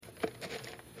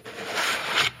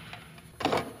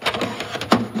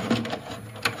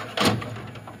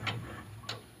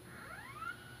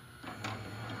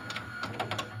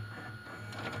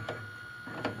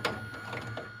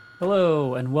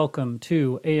Hello and welcome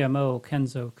to AMO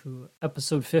Kenzoku,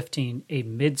 episode 15, A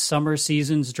Midsummer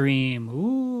Season's Dream.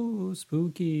 Ooh,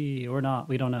 spooky. Or not,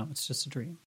 we don't know. It's just a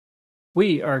dream.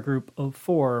 We are a group of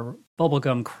 4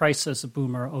 bubblegum crisis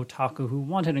boomer otaku who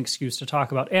want an excuse to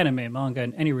talk about anime, manga,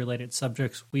 and any related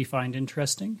subjects we find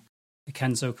interesting. The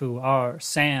Kenzoku are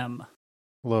Sam.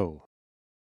 Hello.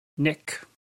 Nick.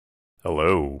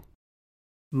 Hello.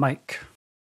 Mike.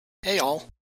 Hey, all.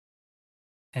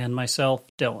 And myself,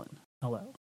 Dylan.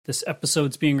 Hello. This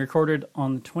episode's being recorded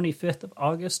on the 25th of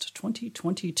August,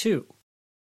 2022.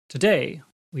 Today,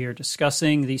 we are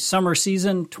discussing the summer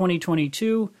season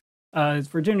 2022.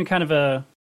 We're doing kind of a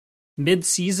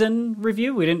mid-season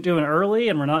review. We didn't do an early,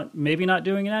 and we're maybe not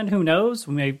doing an end. Who knows?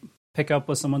 We may pick up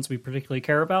with some ones we particularly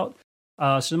care about.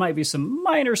 So there might be some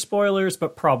minor spoilers,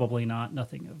 but probably not.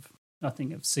 Nothing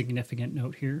of significant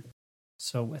note here.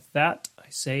 So with that, I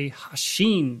say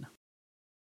Hashin.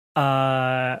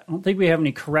 I don't think we have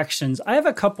any corrections. I have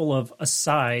a couple of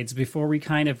asides before we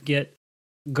kind of get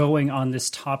going on this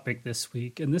topic this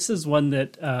week. And this is one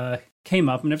that came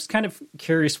up, and I was kind of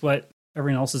curious what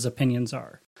everyone else's opinions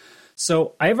are.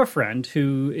 So I have a friend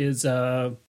who is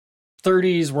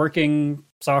 30s working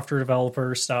software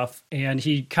developer stuff, and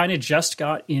he kind of just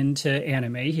got into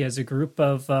anime. He has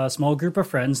a small group of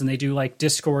friends, and they do like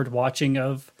Discord watching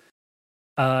of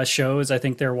shows. I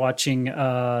think they're watching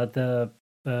the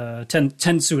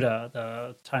Tensura,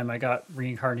 the time I got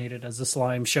reincarnated as a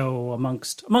slime show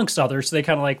amongst others. So they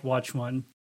kind of like watch one.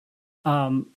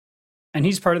 And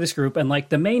he's part of this group, and like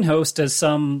the main host does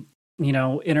some,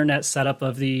 internet setup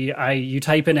of you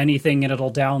type in anything and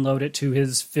it'll download it to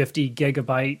his 50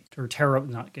 terabyte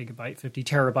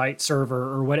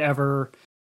server or whatever.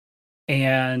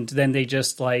 And then they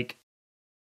just like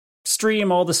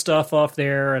stream all the stuff off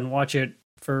there and watch it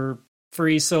for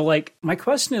free. So like my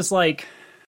question is like,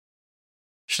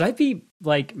 should I be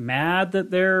like mad that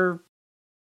they're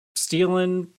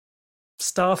stealing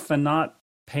stuff and not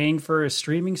paying for a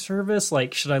streaming service?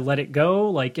 Like, should I let it go?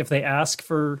 Like, if they ask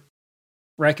for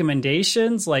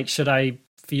recommendations, like, should I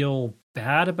feel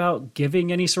bad about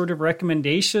giving any sort of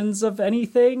recommendations of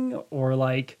anything, or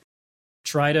like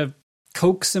try to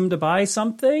coax him to buy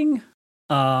something?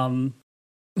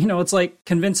 It's like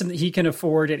convince him that he can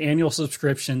afford an annual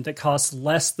subscription that costs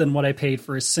less than what I paid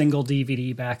for a single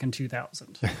DVD back in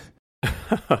 2000.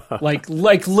 like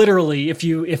literally, if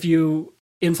you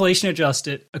inflation adjust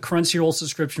it, a Crunchyroll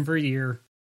subscription for a year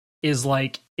is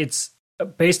like, it's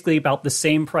basically about the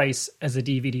same price as a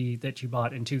DVD that you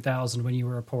bought in 2000 when you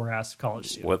were a poor ass college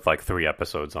student. With like 3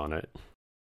 episodes on it.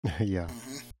 Yeah.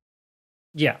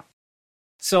 Yeah.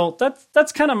 So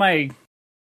that's kind of my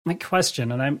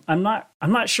question, and I'm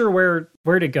not sure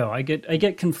where to go. I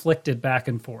get conflicted back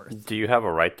and forth. Do you have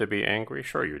a right to be angry?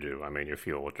 Sure you do. I mean, you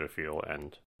feel what you feel,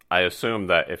 and I assume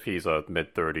that if he's a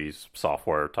mid-30s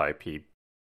software type, he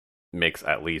makes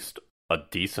at least a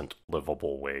decent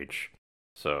livable wage.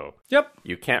 So yep,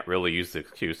 you can't really use the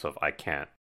excuse of I can't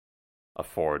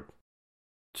afford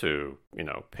to,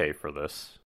 pay for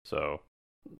this. So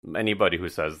anybody who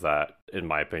says that, in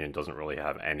my opinion, doesn't really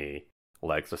have any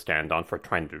legs to stand on for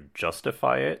trying to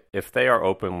justify it. If they are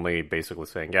openly basically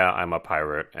saying, yeah, I'm a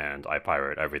pirate and I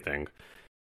pirate everything,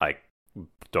 I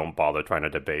don't bother trying to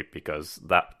debate, because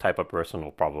that type of person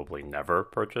will probably never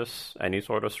purchase any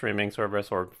sort of streaming service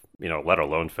or, let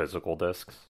alone physical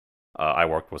discs. I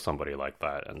worked with somebody like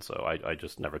that, and so I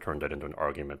just never turned it into an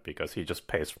argument, because he just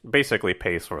basically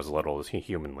pays for as little as he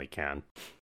humanly can.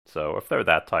 So if they're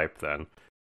that type, then,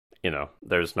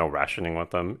 there's no rationing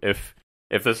with them. If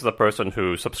this is a person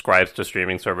who subscribes to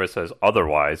streaming services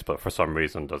otherwise, but for some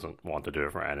reason doesn't want to do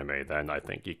it for anime, then I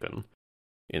think you can,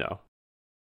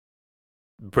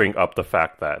 bring up the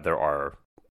fact that there are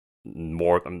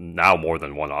more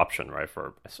than one option, right,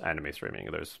 for anime streaming.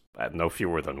 There's no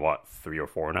fewer than 3 or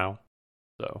 4 now.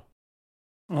 So,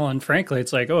 well, and frankly,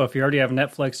 it's like, if you already have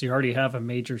Netflix, you already have a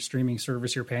major streaming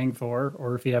service you're paying for,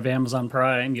 or if you have Amazon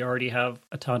Prime, you already have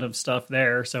a ton of stuff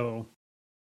there. So,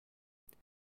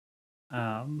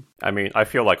 I mean, I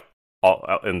feel like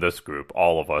in this group,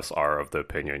 all of us are of the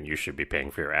opinion you should be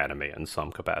paying for your anime in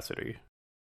some capacity.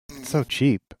 It's so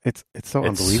cheap. It's so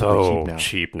unbelievably so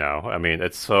cheap now. I mean,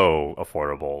 it's so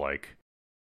affordable. Like,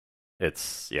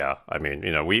 I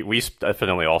mean, we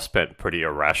definitely all spent pretty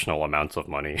irrational amounts of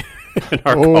money in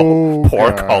our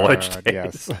poor college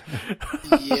days.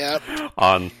 Yes. Yep.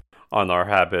 on our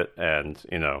habit, and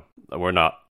we're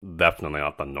definitely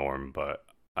not the norm, but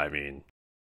I mean,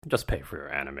 just pay for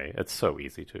your anime. It's so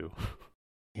easy to.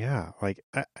 Yeah, like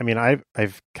I mean,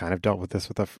 I've kind of dealt with this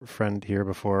with a friend here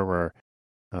before, where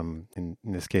in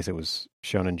this case it was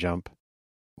Shonen Jump,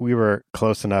 we were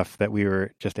close enough that we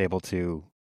were just able to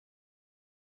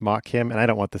mock him, and I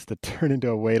don't want this to turn into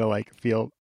a way to like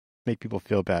make people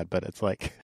feel bad, but it's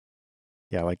like,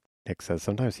 yeah, like Nick says,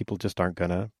 sometimes people just aren't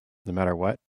gonna, no matter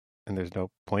what, and there's no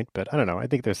point. But I don't know. I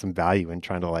think there's some value in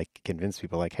trying to like convince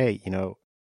people, like, hey,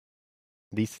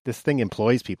 this thing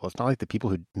employs people. It's not like the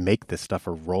people who make this stuff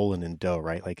are rolling in dough,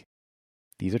 right? Like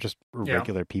these are just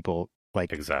regular people, like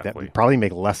that would probably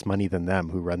make less money than them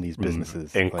who run these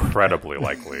businesses. Incredibly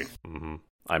likely. Mm-hmm.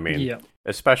 I mean,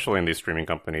 especially in these streaming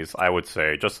companies, I would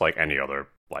say just like any other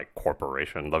like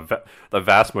corporation, the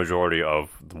vast majority of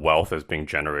wealth is being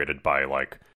generated by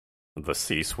like the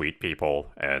C-suite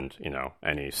people and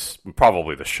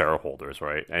probably the shareholders,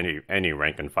 right? Any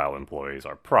rank and file employees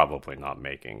are probably not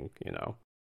making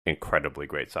incredibly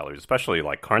great salaries, especially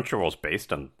like Crunchyroll's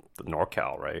based in the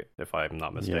NorCal, right? If I'm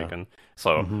not mistaken.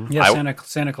 So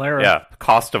Santa Clara. Yeah,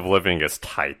 cost of living is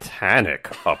titanic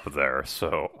up there.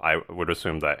 So I would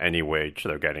assume that any wage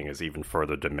they're getting is even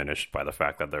further diminished by the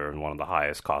fact that they're in one of the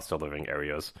highest cost of living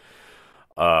areas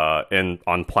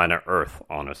on planet Earth,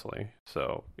 honestly.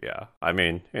 So yeah, I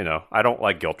mean, I don't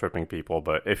like guilt tripping people,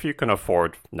 but if you can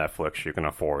afford Netflix, you can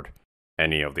afford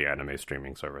any of the anime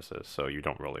streaming services, so you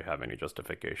don't really have any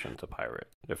justification to pirate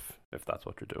if that's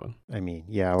what you're doing. I mean,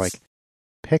 yeah, like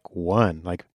pick one,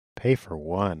 like pay for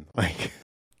one. Like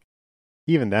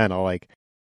even then I'll like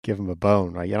give them a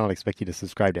bone, right? I don't expect you to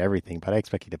subscribe to everything, but I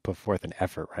expect you to put forth an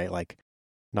effort, right? Like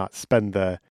not spend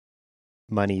the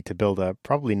money to build a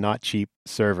probably not cheap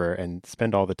server and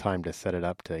spend all the time to set it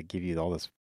up to give you all this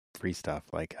free stuff.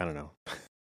 Like, I don't know.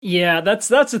 Yeah, that's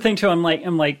the thing too. I'm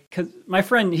like, cause my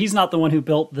friend, he's not the one who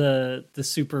built the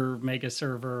super mega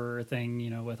server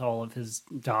thing, with all of his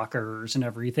Dockers and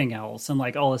everything else and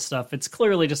like all this stuff. It's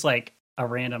clearly just like a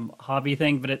random hobby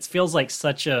thing, but it feels like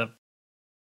such a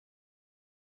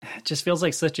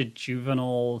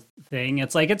juvenile thing.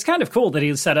 It's like, it's kind of cool that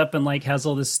he's set up and like has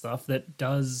all this stuff that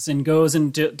does and goes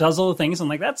and does all the things. I'm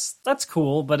like, that's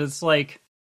cool, but it's like,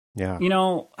 yeah,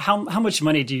 how much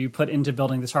money do you put into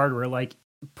building this hardware? Like,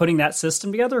 putting that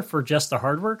system together for just the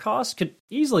hardware cost could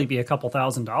easily be a couple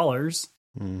 $1,000s,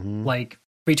 like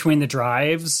between the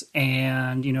drives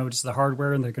and, just the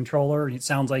hardware and the controller. And it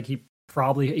sounds like he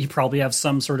probably have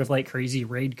some sort of like crazy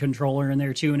RAID controller in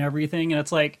there too and everything. And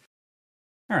it's like,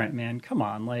 all right, man, come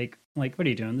on. Like, what are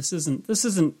you doing? This isn't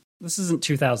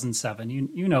 2007.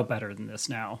 You know better than this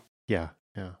now. Yeah.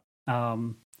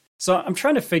 So I'm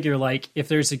trying to figure, like, if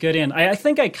there's a good end. I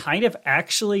think I kind of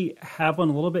actually have one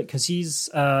a little bit, because he's,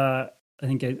 I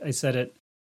think I said it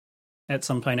at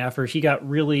some point after, he got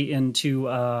really into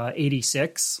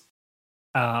 86.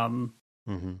 And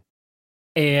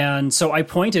so I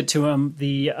pointed to him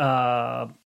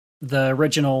the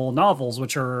original novels,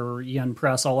 which are Yen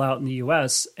Press all out in the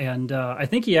US. And I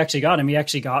think he actually got him. He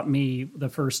actually got me the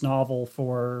first novel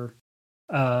for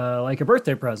like a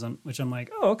birthday present, which I'm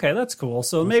like, oh, okay, that's cool.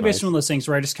 So maybe it's one of those things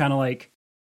where I just kind of like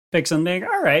pick something.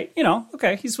 All right,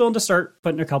 okay, he's willing to start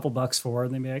putting a couple bucks for it,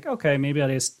 and then be like, okay, maybe I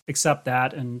just accept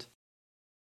that.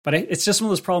 But it's just one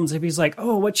of those problems. If he's like,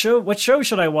 oh, what show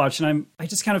should I watch? And I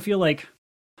just kind of feel like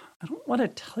I don't want to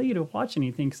tell you to watch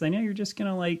anything, because I know you're just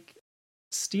gonna like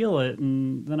steal it,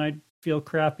 and then I'd feel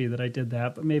crappy that I did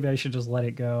that. But maybe I should just let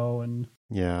it go. And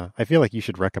yeah, I feel like you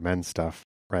should recommend stuff,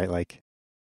 right? Like,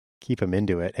 keep him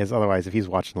into it, as otherwise if he's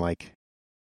watching like,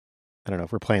 I don't know,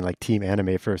 if we're playing like Team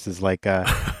Anime versus like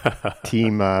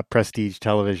Team Prestige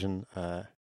Television, and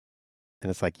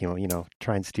it's like,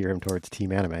 try and steer him towards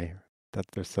Team Anime. That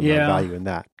there's some value in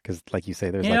that, because like you say,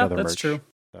 there's like other that's merch. True.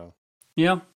 So.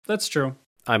 Yeah, that's true.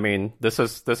 I mean, this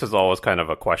is always kind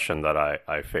of a question that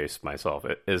I face myself.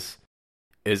 Is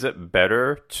it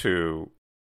better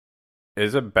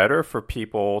for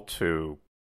people to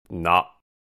not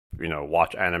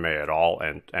watch anime at all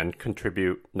and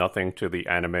contribute nothing to the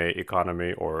anime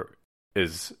economy, or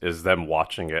is them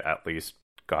watching it at least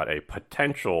got a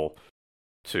potential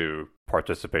to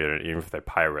participate in it, even if they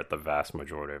pirate the vast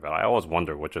majority of it? I always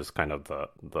wonder which is kind of the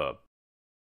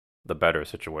better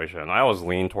situation. I always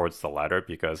lean towards the latter,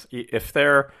 because if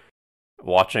they're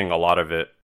watching a lot of it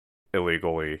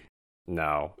illegally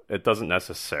now, it doesn't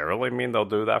necessarily mean they'll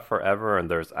do that forever, and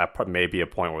there's maybe a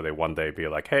point where they one day be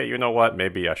like, hey, you know what,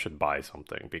 maybe I should buy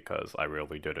something because I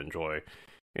really did enjoy,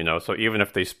 so even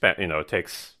if they spent, it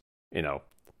takes,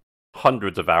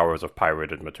 hundreds of hours of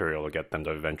pirated material to get them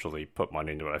to eventually put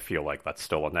money into it, I feel like that's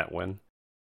still a net win.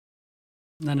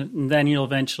 Then you'll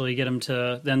eventually get them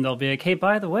to. Then they'll be like, "Hey,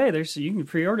 by the way, you can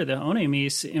pre-order the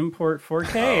Onemis Import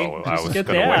 4K." Oh,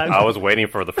 I was waiting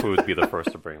for the food to be the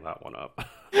first to bring that one up.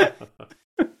 I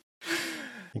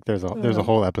think there's a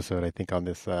whole episode, I think, on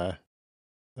this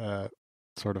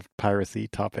sort of piracy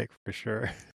topic for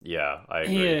sure. Yeah, I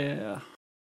agree. Yeah.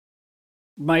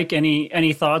 Mike,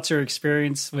 any thoughts or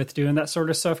experience with doing that sort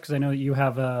of stuff? Because I know you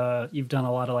have you've done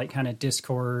a lot of like kind of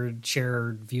Discord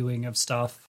shared viewing of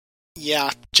stuff.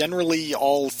 Yeah, generally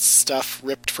all stuff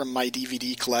ripped from my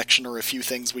DVD collection or a few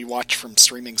things we watch from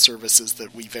streaming services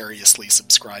that we variously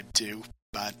subscribe to,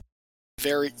 but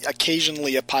very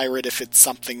occasionally a pirate if it's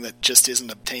something that just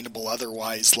isn't obtainable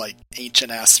otherwise, like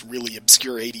H&S really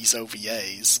obscure 80s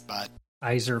OVAs, but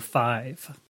Iser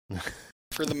 5.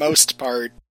 for the most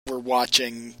part, we're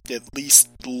watching at least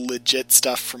legit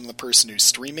stuff from the person who's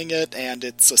streaming it, and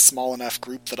it's a small enough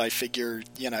group that I figure,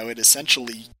 it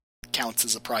essentially counts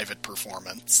as a private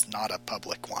performance, not a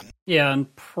public one. Yeah,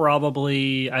 and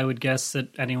probably I would guess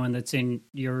that anyone that's in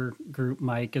your group,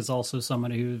 Mike, is also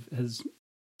someone who has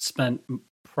spent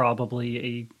probably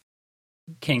a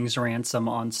king's ransom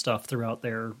on stuff throughout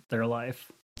their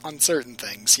life. On certain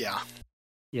things, yeah.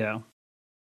 Yeah.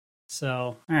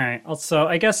 So, all right. Also,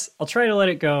 I guess I'll try to let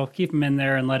it go, keep him in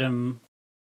there, and let him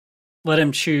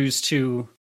choose to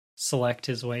select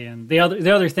his way in. The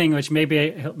other thing, which maybe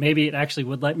it actually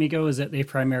would let me go, is that they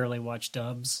primarily watch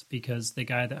dubs because the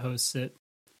guy that hosts it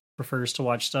prefers to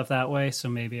watch stuff that way. So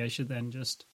maybe I should then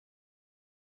just,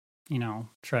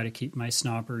 try to keep my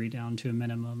snobbery down to a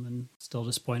minimum and still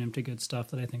just point him to good stuff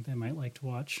that I think they might like to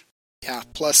watch. Yeah,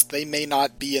 plus they may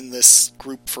not be in this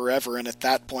group forever, and at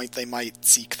that point they might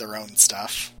seek their own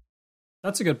stuff.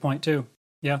 That's a good point, too.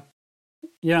 Yeah.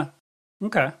 Yeah.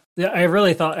 Okay. Yeah, I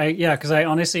really thought, because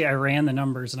I ran the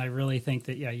numbers, and I really think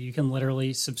that, you can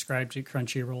literally subscribe to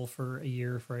Crunchyroll for a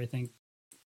year for, I think,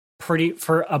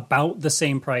 for about the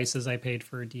same price as I paid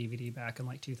for a DVD back in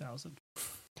like 2000.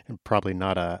 And probably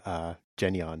not a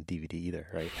Genion DVD either,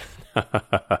 right?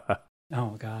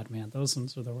 Oh God, man, those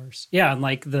ones are the worst. Yeah, and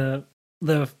like the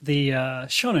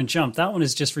Shonen Jump, that one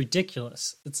is just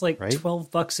ridiculous. It's like right?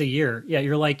 $12 a year. Yeah,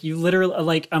 you're like, you literally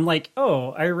like, I'm like,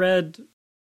 oh, I read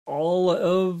all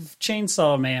of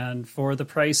Chainsaw Man for the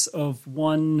price of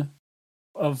one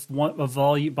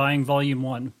volume, buying volume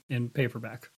 1 in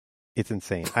paperback. It's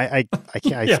insane. I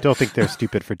can't. I still think they're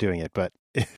stupid for doing it, but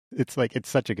it's like it's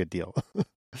such a good deal.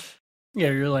 Yeah,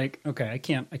 you're like, okay, I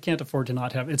can't afford to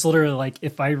not have it. It's literally like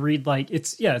if I read like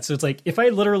so it's like if I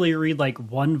literally read like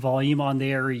one volume on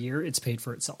there a year, it's paid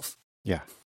for itself. Yeah.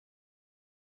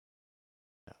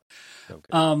 So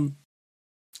good.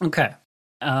 Okay.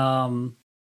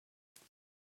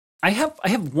 I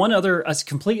have one other a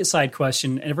complete aside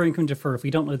question, and everyone can defer if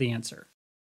we don't know the answer.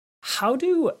 How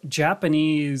do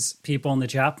Japanese people in the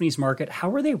Japanese market,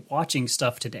 how are they watching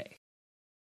stuff today?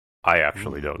 I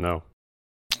actually don't know.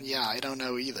 Yeah, I don't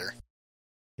know either.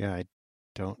 Yeah, I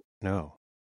don't know.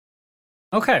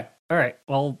 Okay. All right.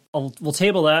 Well, we'll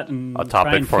table that and a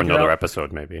topic for another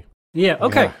episode, maybe. Yeah.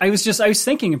 Okay. Yeah. I was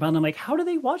thinking about it. I'm like, how do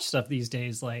they watch stuff these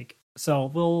days? Like, so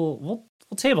we'll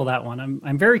table that one.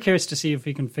 I'm very curious to see if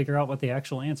we can figure out what the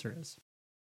actual answer is.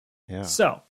 Yeah.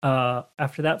 So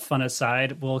after that fun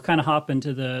aside, we'll kind of hop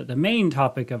into the main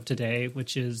topic of today,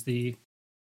 which is the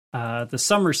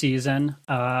summer season.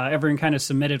 Everyone kind of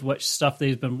submitted what stuff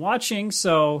they've been watching.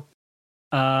 So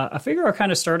I figure I'll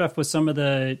kind of start off with some of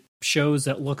the shows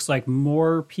that looks like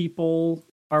more people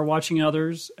are watching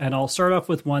others. And I'll start off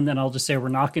with one, then I'll just say we're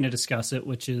not going to discuss it,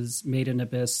 which is Made in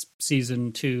Abyss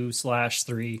season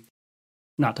 2/3.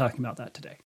 Not talking about that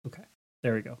today. Okay.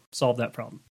 There we go. Solve that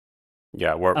problem.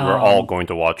 Yeah, we're all going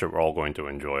to watch it. We're all going to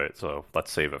enjoy it. So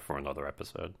let's save it for another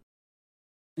episode.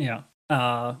 Yeah.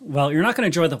 Well, you're not going to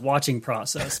enjoy the watching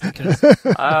process because we'll get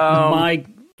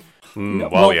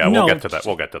to that.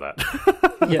 We'll get to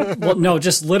that. Yeah. Well, no,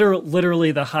 just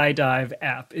literally the High Dive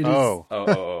app. It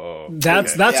is,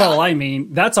 That's Okay. all I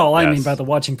mean. That's all I mean by the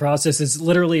watching process is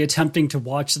literally attempting to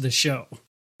watch the show.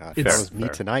 That was me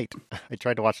tonight. I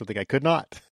tried to watch something I could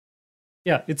not.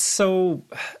 Yeah, it's so...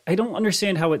 I don't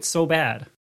understand how it's so bad.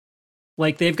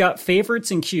 Like, they've got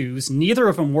favorites and queues. Neither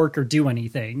of them work or do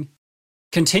anything.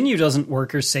 Continue doesn't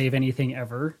work or save anything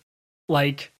ever.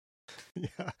 Like...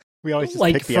 Yeah. We always just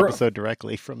like pick the episode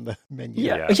directly from the menu.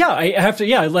 Yeah, I have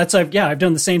to... I've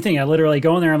done the same thing. I literally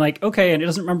go in there, I'm like, okay, and it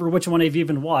doesn't remember which one I've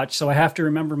even watched, so I have to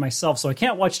remember myself. So I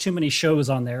can't watch too many shows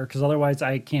on there, because otherwise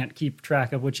I can't keep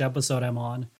track of which episode I'm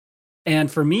on.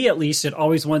 And for me, at least, it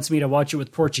always wants me to watch it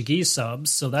with Portuguese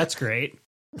subs, so that's great.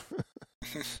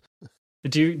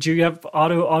 Do you have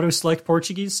auto select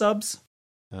Portuguese subs?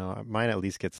 No, mine at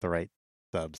least gets the right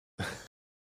subs.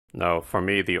 No, for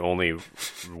me, the only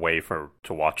way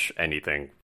to watch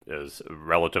anything is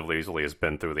relatively easily has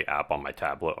been through the app on my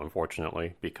tablet,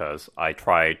 unfortunately, because I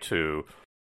try to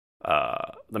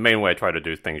the main way I try to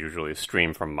do things usually is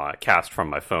stream from my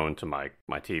phone to my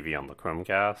TV on the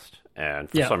Chromecast, and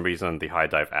for some reason the High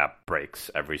Dive app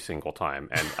breaks every single time,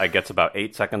 and I get about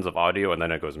 8 seconds of audio and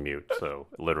then it goes mute. So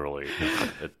literally,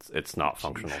 it's not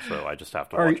functional. So I just have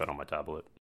to watch it on my tablet.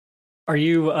 Are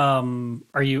you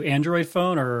Android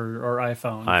phone or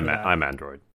iPhone? I'm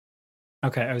Android.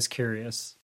 Okay, I was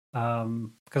curious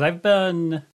because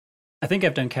I think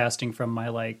I've done casting from my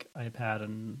iPad,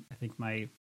 and I think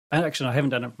Actually, no, I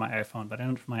haven't done it with my iPhone, but I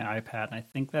done it with my iPad, and I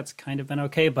think that's kind of been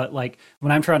okay. But when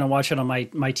I'm trying to watch it on my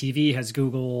TV, has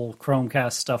Google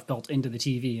Chromecast stuff built into the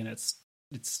TV, and it's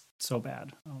so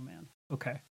bad. Oh man.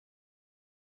 Okay.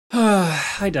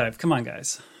 High Dive. Come on,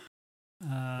 guys.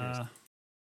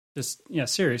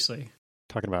 Seriously.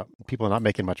 Talking about people not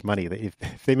making much money.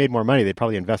 If they made more money, they'd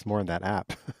probably invest more in that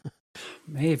app.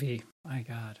 Maybe. My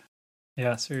God.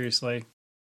 Yeah. Seriously.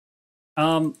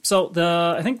 So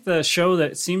I think the show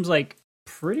that seems like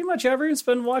pretty much everyone's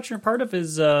been watching or part of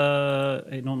is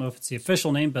I don't know if it's the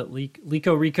official name, but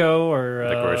Lico Rico or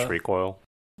Licorice Recoil.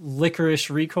 Licorice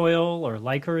Recoil or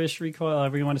Licorice Recoil,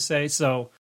 however you want to say. So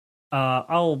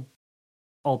I'll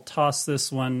toss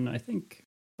this one. I think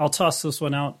I'll toss this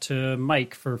one out to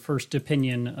Mike for first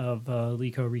opinion of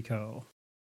Lico Rico.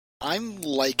 I'm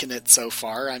liking it so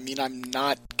far. I mean, I'm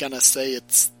not gonna say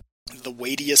it's the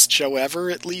weightiest show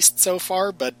ever, at least so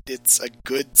far, but it's a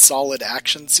good, solid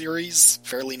action series,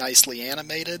 fairly nicely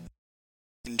animated,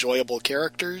 enjoyable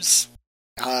characters,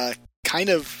 kind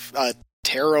of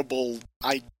terrible.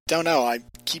 I don't know, I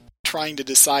keep trying to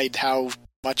decide how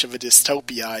much of a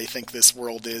dystopia I think this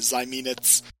world is. I mean,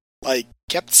 it's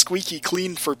kept squeaky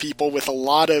clean for people with a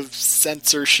lot of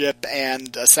censorship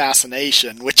and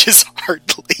assassination, which is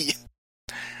hardly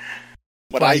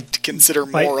what I consider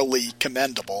morally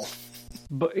commendable.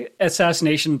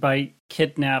 Assassination by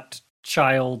kidnapped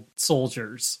child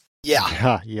soldiers.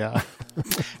 Yeah.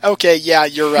 Okay, yeah,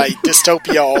 you're right.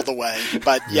 Dystopia all the way.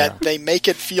 But yet they make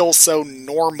it feel so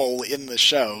normal in the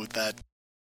show that...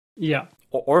 Yeah.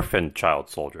 Orphan child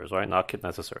soldiers, right? Not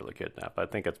necessarily kidnapped. I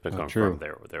think it's been confirmed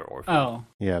they're orphaned. Oh.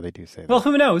 Yeah, they do say that. Well,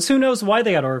 who knows? Who knows why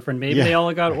they got orphaned? Maybe they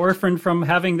all got orphaned from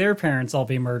having their parents all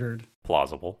be murdered.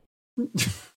 Plausible.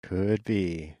 Could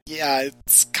be. Yeah,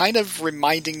 it's kind of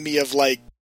reminding me of,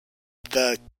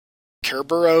 the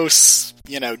Kerberos,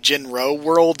 Jinro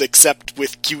world, except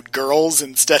with cute girls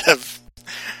instead of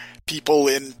people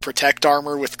in protect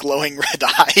armor with glowing red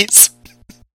eyes.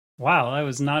 Wow, I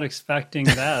was not expecting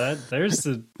that. There's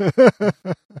the...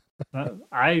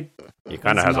 You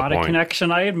kind of has not a point. A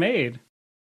connection I had made.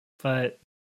 But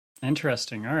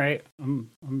interesting. All right. I'm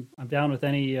down with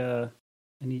any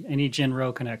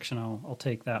Jinro connection. I'll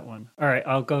take that one. All right,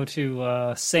 I'll go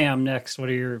to Sam next. What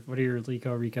are your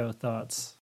Lico Rico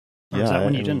thoughts? Or is that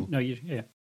one you didn't? No, yeah.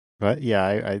 But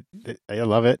yeah, I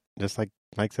love it. Just like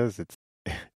Mike says, it's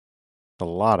a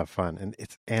lot of fun, and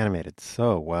it's animated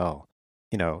so well.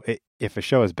 If a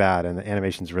show is bad and the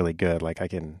animation's really good, I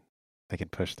can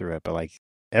push through it. But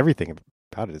everything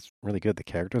about it is really good. The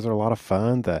characters are a lot of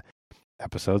fun. The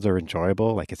episodes are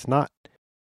enjoyable. It's not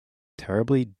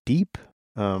terribly deep.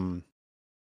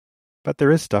 But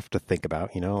there is stuff to think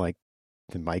about, like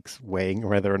the Mike's weighing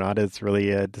whether or not it's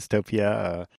really a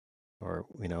dystopia, or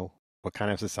what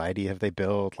kind of society have they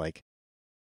built,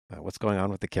 what's going on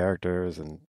with the characters,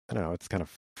 and I don't know, it's kind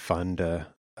of fun to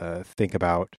think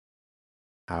about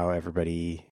how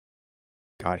everybody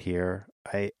got here.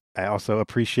 I also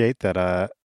appreciate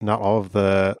that not all of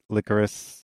the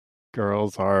Licorice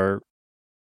girls are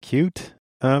cute.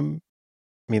 I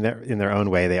mean, they're in their own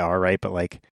way, they are, right? But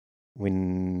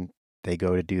when they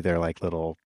go to do their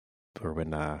little, or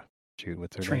when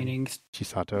what's her training name?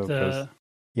 Chisato goes,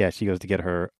 she goes to get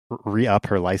her re-up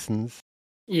her license.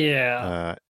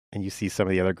 Yeah. And you see some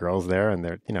of the other girls there, and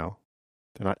they're they're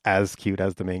not as cute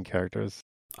as the main characters.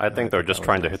 I think they're just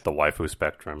trying to hit the waifu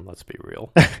spectrum. Let's be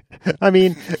real. I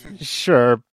mean,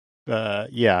 sure.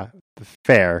 Yeah,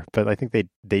 fair, but I think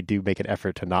they do make an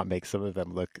effort to not make some of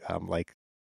them look like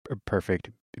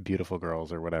perfect, beautiful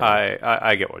girls or whatever.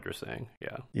 I get what you're saying.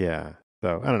 Yeah.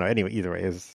 So I don't know. Anyway, either way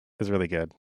is really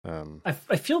good. I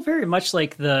feel very much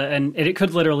like and it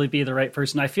could literally be the right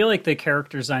person. I feel like the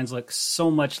character designs look so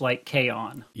much like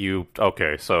K-On!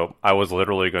 Okay, so I was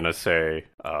literally going to say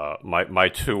my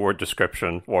 2-word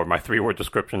description, or my 3-word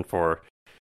description for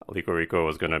Lico Rico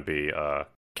was going to be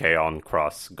K-On!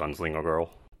 Cross Gunslinger Girl,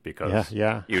 because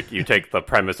you take the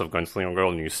premise of Gunslinger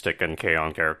Girl and you stick in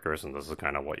K-On! Characters, and this is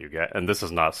kind of what you get. And this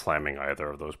is not slamming either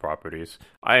of those properties.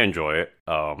 I enjoy it.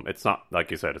 It's not, like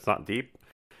you said, it's not deep.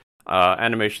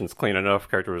 Animation's clean enough,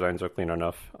 character designs are clean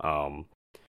enough.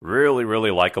 really,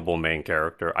 really likable main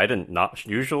character.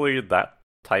 Usually that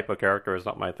type of character is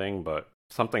not my thing, but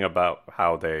something about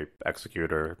how they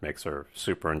execute her makes her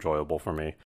super enjoyable for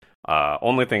me.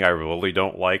 Only thing I really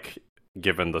don't like,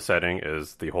 given the setting,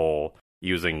 is the whole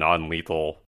using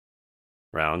non-lethal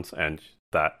rounds, and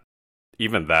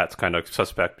that's kind of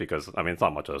suspect because, I mean, it's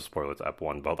not much of a spoiler, it's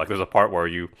Ep1, but like there's a part where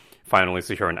you finally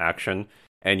see her in action,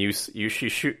 and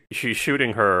she's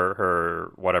shooting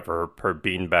her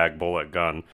beanbag bullet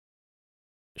gun.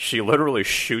 She literally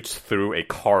shoots through a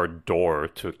car door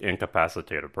to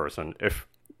incapacitate a person. If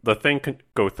the thing could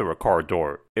go through a car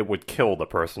door, it would kill the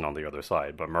person on the other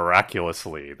side, but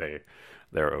miraculously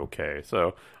they're okay.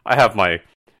 So I have my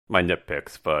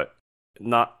nitpicks, but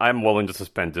I'm willing to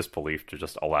suspend disbelief to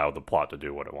just allow the plot to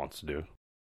do what it wants to do.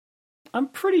 I'm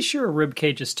pretty sure a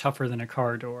ribcage is tougher than a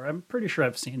car door. I'm pretty sure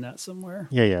I've seen that somewhere.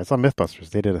 Yeah, it's on Mythbusters.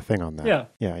 They did a thing on that. Yeah,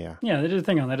 they did a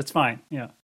thing on that. It's fine.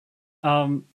 Yeah.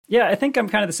 Yeah, I think I'm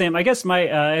kind of the same. I guess I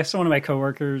asked one of my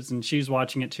coworkers, and she's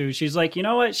watching it too. She's like, you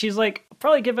know what? She's like, I'll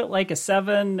probably give it like a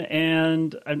 7,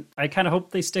 and I kind of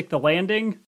hope they stick the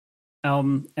landing.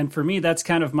 And for me, that's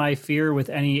kind of my fear with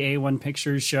any A1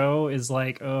 Pictures show is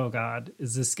like, oh God,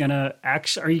 is this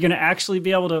are you gonna actually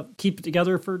be able to keep it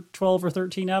together for 12 or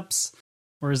 13 eps?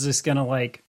 Or is this gonna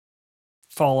like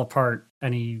fall apart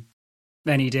any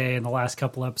day in the last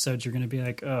couple episodes? You're gonna be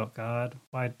like, oh God,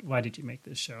 why did you make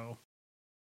this show?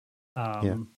 But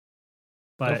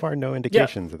so far, no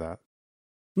indications of that.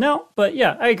 No, but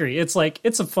yeah, I agree. It's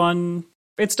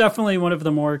definitely one of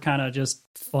the more kind of just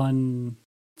fun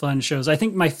shows. I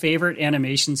think my favorite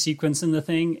animation sequence in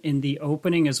the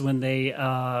opening is when they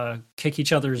kick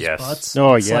each other's butts.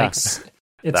 Oh, it's yeah.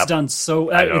 It's done so.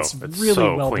 It's really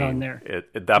so well clean. done there.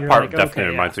 That part like,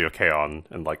 definitely reminds me of K-On!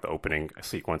 And like the opening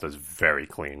sequence is very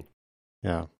clean.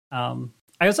 Yeah.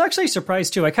 I was actually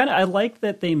surprised too. I like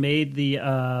that they made the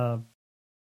I'll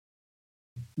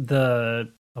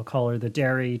call her the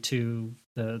dairy to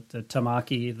the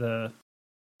Tamaki, the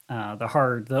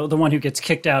one who gets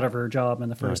kicked out of her job in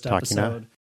the first episode.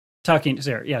 Talking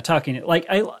like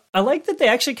I like that they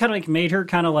actually kind of like made her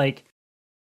kind of like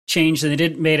change, and they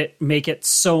didn't make it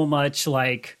so much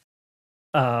like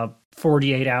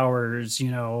 48 hours,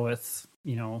 with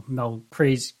Mel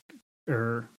Crazy,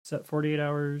 or is that 48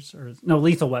 hours or no,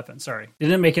 Lethal Weapon, sorry. They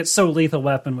didn't make it so Lethal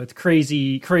Weapon with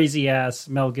crazy ass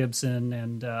Mel Gibson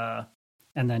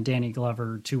and then Danny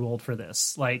Glover too old for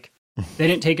this. Like they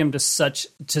didn't take him to such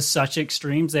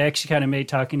extremes. They actually kind of made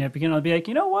Talking Epic and I'll be like,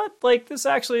 you know what? Like this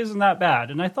actually isn't that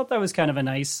bad. And I thought that was kind of a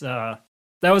nice that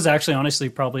was actually honestly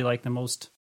probably like the most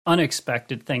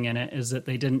unexpected thing in it, is that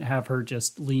they didn't have her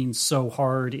just lean so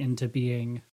hard into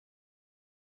being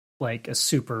like a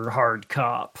super hard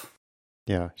cop.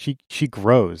 Yeah, she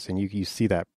grows, and you see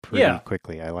that pretty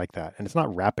quickly. I like that, and it's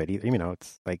not rapid either.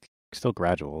 It's like still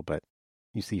gradual, but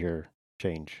you see her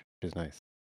change, which is nice.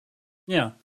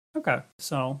 Yeah. Okay.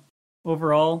 So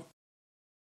overall,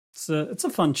 it's a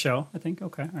fun show, I think.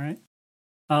 Okay. All right.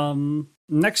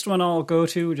 Next one I'll go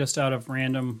to just out of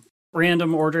random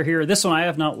order here. This one I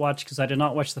have not watched because I did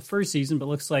not watch the first season, but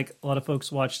looks like a lot of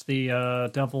folks watched the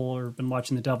Devil, or been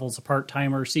watching the Devil's a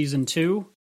Part-Timer season 2.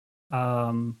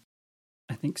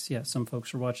 I think, some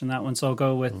folks are watching that one. So I'll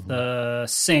go with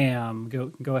Sam.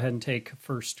 Go ahead and take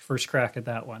first crack at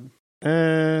that one.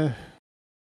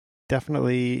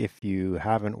 Definitely, if you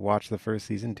haven't watched the first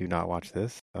season, do not watch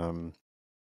this. And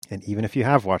even if you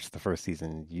have watched the first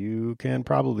season, you can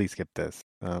probably skip this.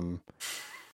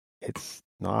 It's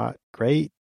not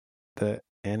great. The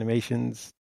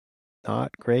animation's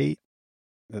not great.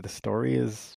 The story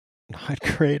is not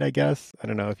great, I guess. I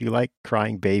don't know. If you like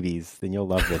crying babies, then you'll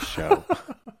love this show.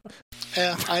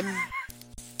 I'm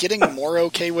getting more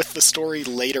okay with the story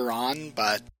later on,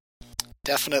 but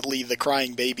definitely the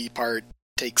crying baby part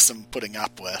takes some putting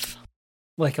up with.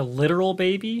 Like a literal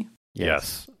baby?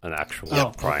 Yes, an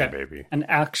actual crying baby. An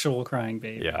actual crying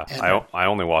baby. Yeah, I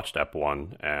only watched Ep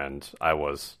 1, and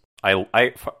it's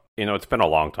been a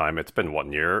long time. It's been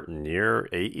near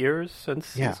 8 years since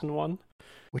season 1.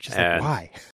 Which is like,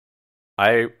 why?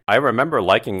 I remember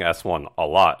liking S1 a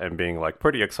lot and being like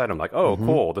pretty excited. I'm like, oh,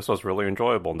 cool, this was really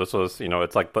enjoyable. And this was,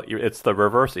 it's like it's the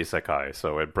reverse isekai,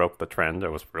 so it broke the trend.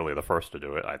 It was really the first to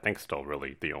do it. I think still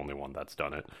really the only one that's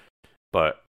done it.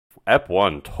 But Ep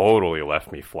 1 totally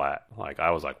left me flat. Like I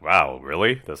was like, wow,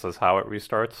 really? This is how it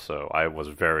restarts? So I was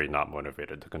very not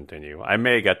motivated to continue. I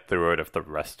may get through it if the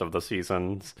rest of the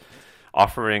season's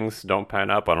offerings don't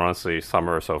pan out, but honestly,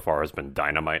 summer so far has been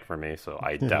dynamite for me, so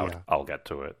I doubt I'll get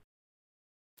to it.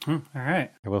 All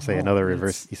right. I will say another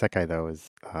reverse isekai though is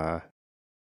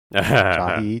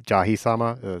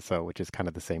Jahi-sama, which is kind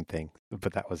of the same thing,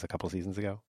 but that was a couple seasons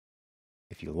ago.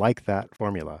 if you like that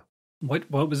formula.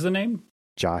 What was the name?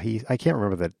 Jahi, I can't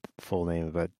remember the full name,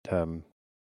 but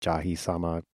Jahi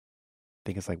Sama, I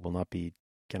think it's like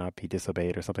cannot be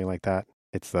disobeyed or something like that.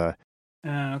 It's the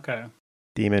Okay.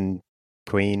 demon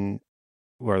queen,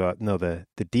 or the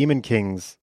demon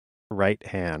king's right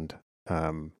hand.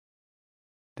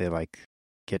 They like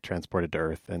get transported to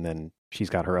Earth, and then she's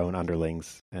got her own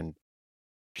underlings, and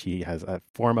she has a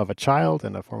form of a child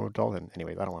and a form of adult. And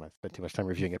anyways, I don't want to spend too much time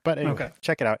reviewing it, but anyway, Okay.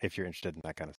 Check it out if you're interested in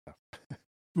that kind of stuff.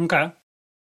 Okay.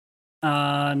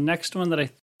 Next one that I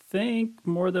think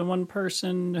more than one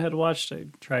person had watched. I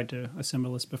tried to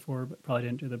assemble this before, but probably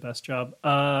didn't do the best job.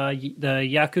 The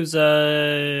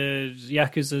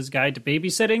Yakuza's Guide to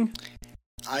Babysitting.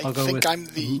 I think I'm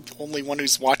the only one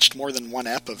who's watched more than one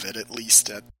ep of it, at least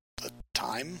at the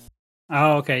time.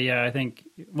 Oh, okay, yeah, I think.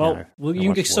 Well, Yeah,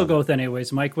 you can still go with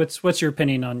anyways. Mike, what's your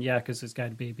opinion on Yakuza's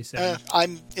Guide to Babysitting?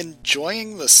 I'm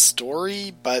enjoying the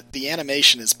story, but the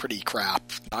animation is pretty crap,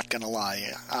 not gonna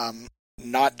lie.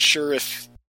 Not sure if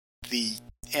the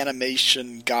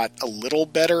animation got a little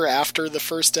better after the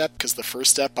first ep, because the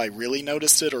first ep I really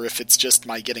noticed it, or if it's just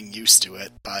my getting used to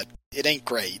it, but it ain't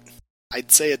great. I'd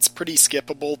say it's pretty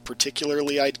skippable,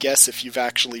 particularly, I'd guess, if you've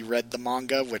actually read the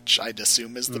manga, which I'd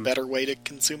assume is the better way to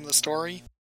consume the story.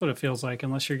 That's what it feels like,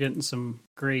 unless you're getting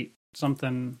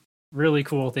something really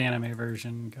cool with the anime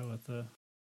version, go with the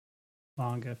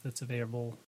manga if it's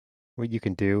available. What you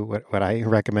can do, what I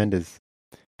recommend is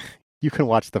you can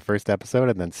watch the first episode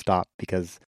and then stop,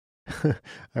 because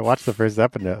I watched the first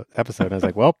episode and I was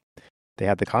like, well, they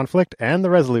had the conflict and the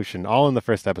resolution all in the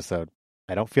first episode.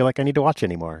 I don't feel like I need to watch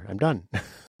anymore. I'm done.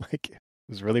 Like, it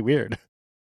was really weird.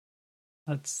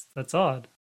 That's odd.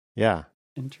 Yeah.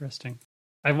 Interesting.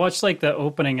 I watched like the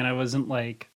opening and I wasn't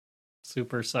like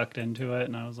super sucked into it,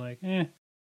 and I was like,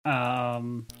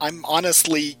 I'm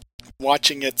honestly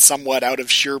watching it somewhat out of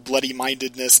sheer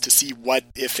bloody-mindedness to see what,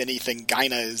 if anything,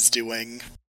 Gaina is doing.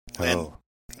 And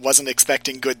wasn't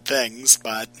expecting good things,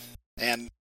 and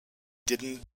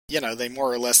didn't, they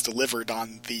more or less delivered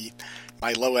on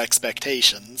my low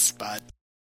expectations, but...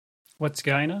 What's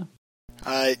Gaina?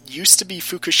 It used to be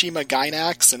Fukushima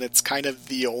Gainax, and it's kind of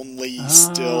the only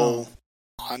still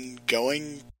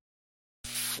ongoing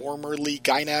formerly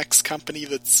Gainax company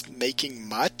that's making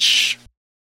much.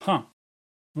 Huh.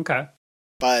 Okay.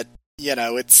 But,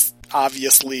 it's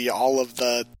obviously all of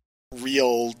the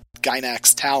real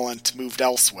Gainax talent moved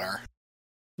elsewhere.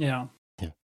 Yeah.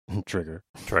 Trigger.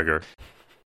 Trigger.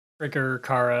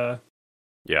 Kara.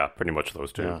 Yeah, pretty much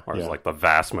those two. Yeah, or yeah. like the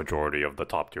vast majority of the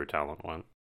top tier talent went.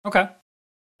 Okay.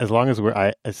 As long as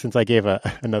since I gave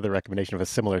another recommendation of a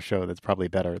similar show that's probably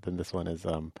better than this one is,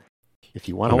 if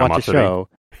you want to watch a show,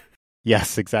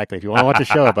 yes, exactly. If you want to watch a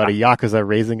show about a Yakuza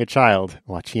raising a child,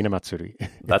 watch Hinamatsuri.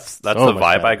 That's so the much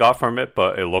vibe better. I got from it,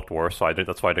 but it looked worse, so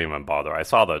that's why I didn't even bother. I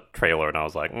saw the trailer and I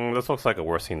was like, this looks like a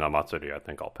worse Hinamatsuri. I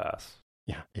think I'll pass.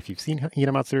 Yeah, if you've seen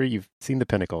Hinamatsuri, you've seen the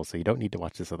pinnacle, so you don't need to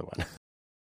watch this other one.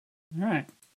 All right.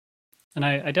 And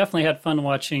I definitely had fun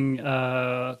watching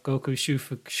Goku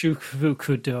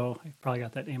Shufukudo. I probably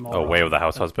got that name all wrong. Way of the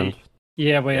House Husband?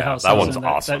 Yeah, Way of the House that Husband. one's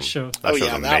awesome. That show. That show's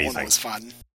that amazing. one was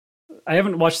fun. I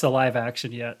haven't watched the live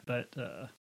action yet, but the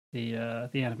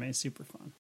anime is super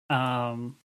fun.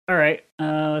 All right,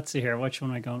 let's see here. Which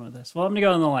one am I going with this? Well, I'm going to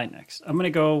go on the line next. I'm going to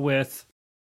go with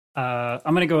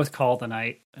Call the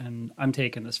Night, and I'm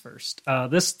taking this first.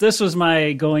 This was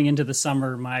my going into the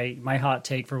summer, my hot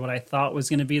take for what I thought was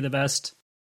going to be the best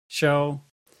show,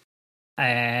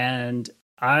 and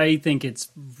I think it's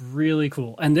really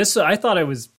cool. And this, I thought it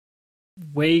was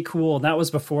way cool, and that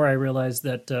was before I realized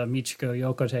that Michiko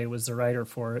Yokote was the writer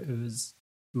for it, who's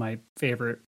my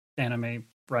favorite anime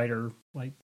writer,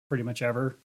 like pretty much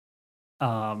ever.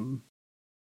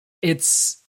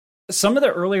 It's some of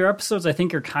the earlier episodes I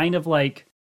think are kind of like,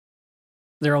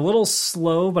 they're a little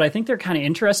slow, but I think they're kind of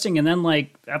interesting. And then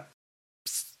like ep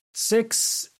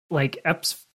 6, like ep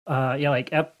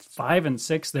 5 and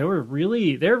 6, they're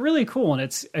really cool, and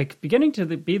it's like beginning to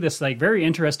be this like very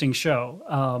interesting show.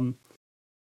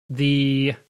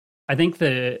 I think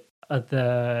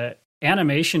the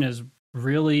animation is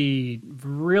really,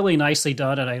 really nicely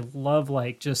done, and I love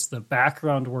like just the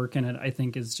background work in it. I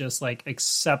think is just like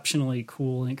exceptionally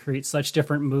cool, and it creates such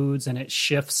different moods, and it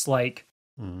shifts like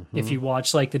if you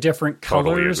watch like the different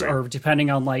colors, or depending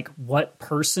on like what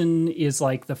person is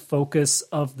like the focus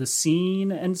of the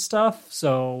scene and stuff.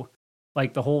 So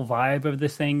like the whole vibe of the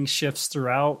thing shifts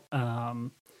throughout.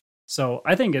 So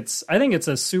I think it's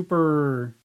a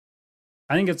super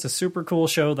cool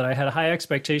show that I had high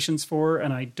expectations for,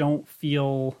 and I don't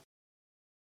feel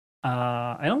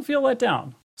let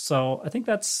down. So I think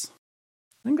that's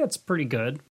I think that's pretty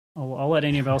good. I'll let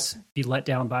anyone else be let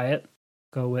down by it.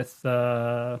 Go with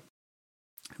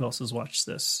who else has watched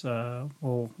this?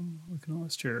 Well, we can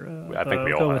list here. I think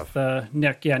we all go have. with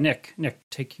Nick. Yeah, Nick,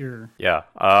 take your. Yeah,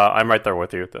 I'm right there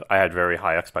with you. I had very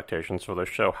high expectations for this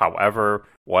show. However,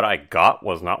 what I got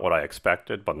was not what I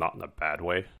expected, but not in a bad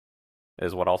way,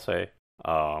 is what I'll say.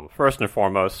 First and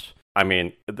foremost, I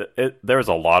mean, there's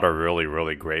a lot of really,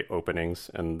 really great openings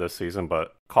in this season,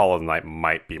 but Call of the Night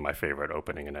might be my favorite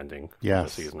opening and ending of the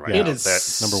season right now. It is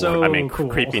so I mean, cool.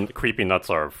 Creepy Nuts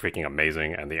are freaking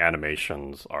amazing, and the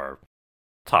animations are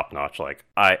top notch. Like,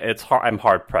 I'm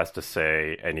hard pressed to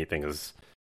say anything is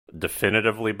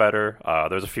definitively better.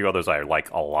 There's a few others I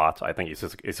like a lot. I think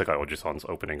Isekai Oji-san's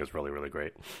opening is really, really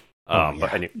great. But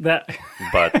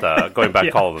going back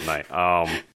to Call of the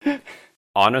Night.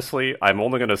 Honestly, I'm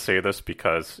only going to say this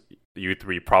because you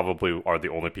three probably are the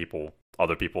only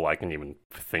other people I can even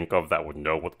think of that would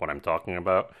know what I'm talking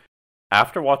about.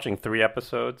 After watching 3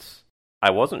 episodes,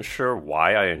 I wasn't sure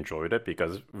why I enjoyed it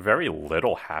because very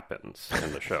little happens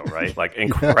in the show, right? Like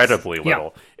incredibly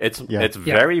little. It's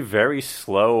very, very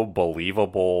slow,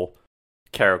 believable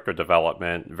character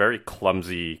development, very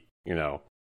clumsy,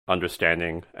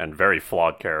 understanding, and very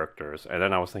flawed characters. And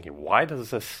then I was thinking, why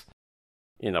does this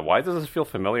feel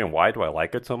familiar and why do I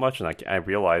like it so much? And I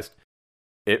realized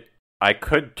I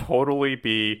could totally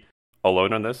be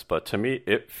alone on this, but to me,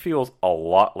 it feels a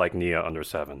lot like Nia Under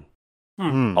 7.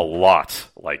 A lot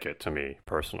like it to me,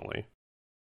 personally.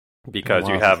 Because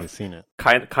you have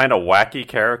kind of wacky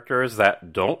characters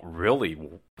that don't really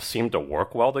seem to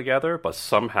work well together, but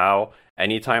somehow,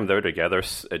 anytime they're together,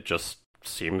 it just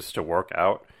seems to work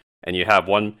out. And you have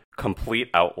one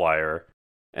complete outlier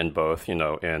in both,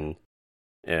 in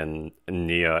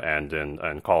Nia and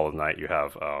in Call of the Night, you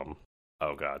have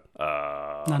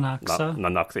Nanaxa.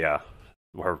 Nanaxa, yeah,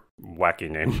 her wacky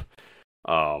name,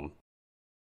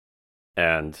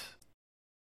 and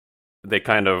they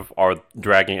kind of are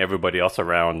dragging everybody else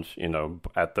around,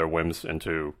 at their whims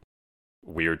into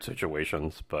weird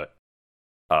situations. But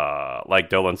like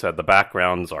Dylan said, the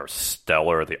backgrounds are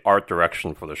stellar. The art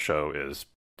direction for the show is,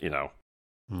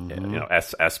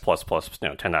 S plus plus,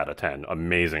 10 out of 10.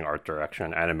 Amazing art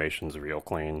direction. Animation's real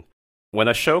clean. When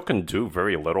a show can do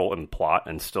very little in plot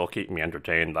and still keep me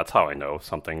entertained, that's how I know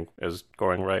something is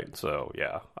going right. So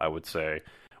yeah, I would say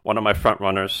one of my front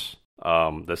runners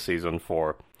this season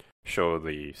for show of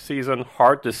the season.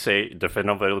 Hard to say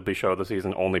definitively show of the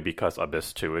season only because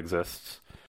Abyss 2 exists.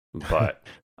 But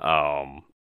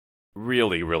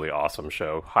really, really awesome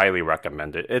show. Highly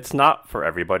recommend it. It's not for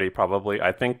everybody, probably.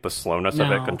 I think the slowness of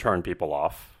it can turn people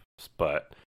off.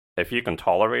 But if you can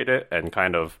tolerate it and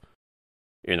kind of,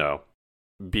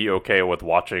 be okay with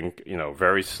watching,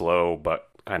 very slow but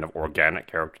kind of organic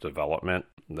character development,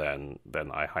 then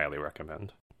I highly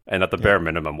recommend. And at the bare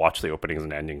minimum, watch the openings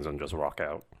and endings and just rock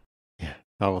out. Yeah,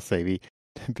 I will say, be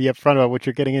upfront about what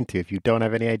you're getting into. If you don't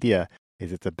have any idea,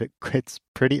 it's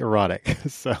pretty erotic.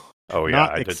 So. Oh yeah,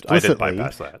 I did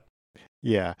bypass that.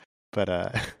 Yeah, but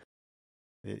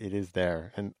it is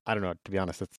there, and I don't know. To be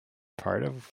honest, that's part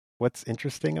of what's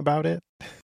interesting about it.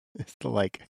 It's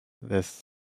this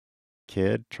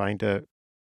kid trying to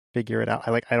figure it out.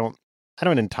 I don't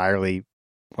entirely.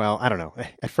 Well, I don't know.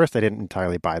 At first, I didn't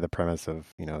entirely buy the premise of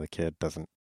the kid doesn't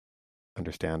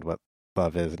understand what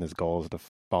love is and his goal is to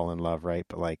fall in love, right?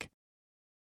 But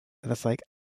that's I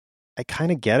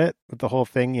kind of get it with the whole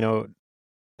thing,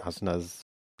 Asuna's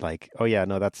oh yeah,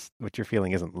 no, that's what you're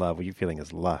feeling isn't love. What you're feeling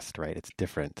is lust, right? It's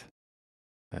different.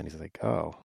 And he's like,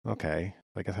 oh, okay.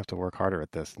 I guess I have to work harder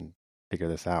at this and figure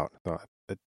this out. So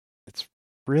it's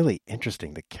really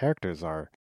interesting. The characters are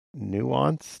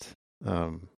nuanced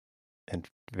and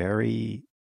very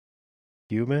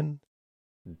human.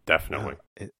 Definitely.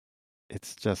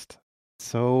 It's just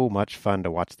so much fun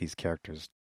to watch these characters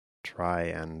try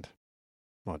and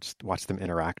just watch them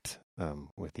interact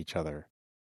with each other.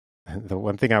 The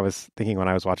one thing I was thinking when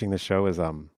I was watching this show is it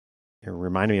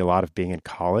reminded me a lot of being in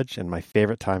college, and my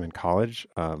favorite time in college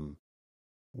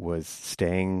was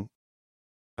staying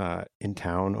in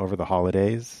town over the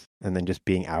holidays and then just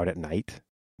being out at night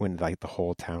when the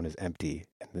whole town is empty.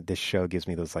 And this show gives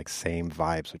me those same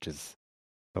vibes, which is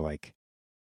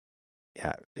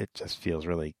it just feels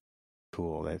really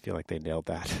cool. I feel like they nailed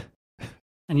that.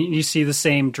 And you see the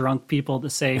same drunk people at the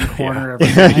same corner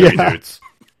every night. Yeah. Dudes.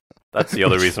 That's the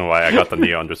other reason why I got the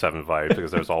Nia Under 7 vibe,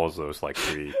 because there's always those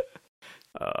 3.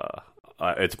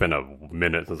 It's been a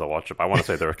minute since I watched it. But I want to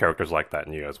say there are characters like that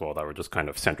in Nia as well that were just kind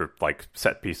of centered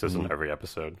set pieces in every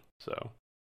episode. So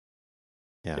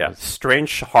yeah,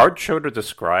 strange, hard show to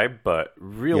describe, but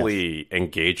really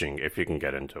engaging if you can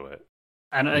get into it.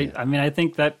 And Yeah. I mean, I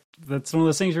think that's one of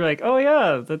those things you're like, oh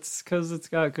yeah, that's because it's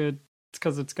got good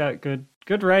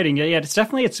writing. Yeah,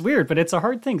 it's weird, but it's a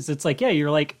hard thing. 'Cause it's like, yeah,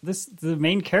 you're like the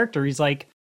main character. He's like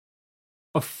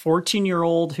a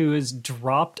 14-year-old who is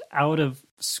dropped out of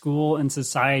school and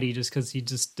society just because he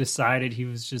just decided he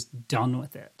was just done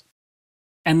with it.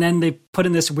 And then they put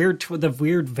in this the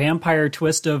weird vampire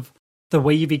twist of the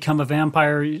way you become a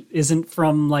vampire isn't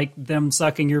from like them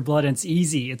sucking your blood and it's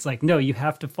easy. It's like, no, you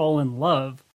have to fall in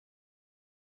love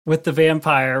with the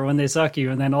vampire when they suck you.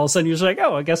 And then all of a sudden you're just like,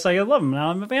 oh, I guess I love him.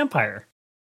 Now I'm a vampire.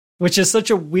 Which is such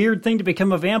a weird thing to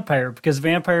become a vampire because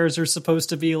vampires are supposed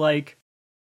to be like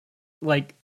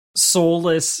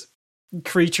soulless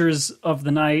creatures of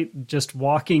the night, just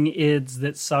walking ids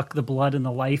that suck the blood and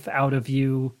the life out of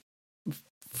you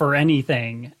for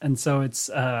anything. And so it's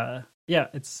that's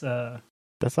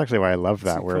actually why I love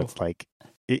that, where cool. it's like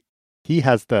he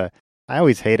has I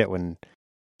always hate it when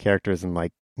characters in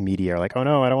like media are like, oh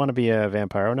no, I don't want to be a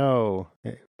vampire, oh no,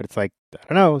 but it's like, I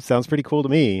don't know, sounds pretty cool to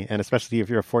me, and especially if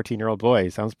you're a 14-year-old boy,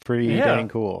 sounds pretty dang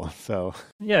cool. So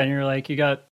yeah, and you're like, you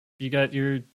got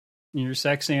your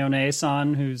sexy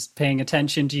One-san who's paying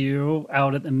attention to you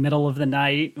out at the middle of the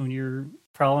night when you're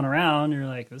prowling around. You're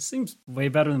like, this seems way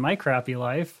better than my crappy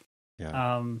life.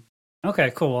 yeah.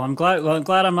 Okay, cool. I'm glad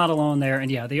I'm not alone there.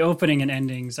 And yeah, the opening and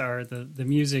endings are the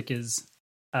music is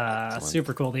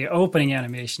super cool. The opening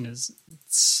animation is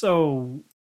so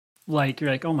like,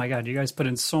 you're like, oh my God, you guys put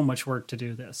in so much work to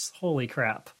do this. Holy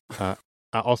crap.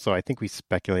 Also, I think we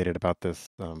speculated about this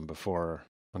before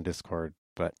on Discord,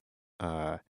 but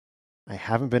I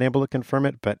haven't been able to confirm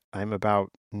it, but I'm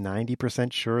about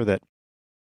 90% sure that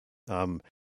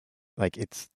like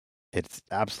it's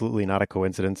absolutely not a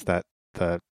coincidence that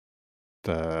the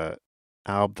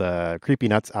Creepy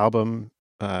Nuts album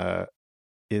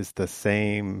is the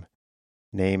same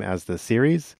name as the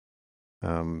series,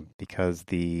 because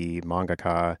the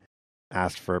mangaka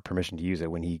asked for permission to use it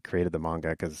when he created the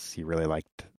manga because he really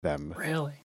liked them.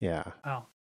 Really? Yeah. Wow.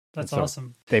 That's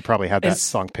awesome. They probably had that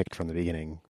song picked from the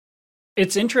beginning.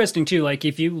 It's interesting too, like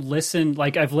if you listen,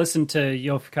 like I've listened to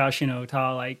Yofukashi no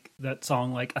Ta, like that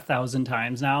song like 1,000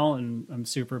 times now, and I'm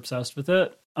super obsessed with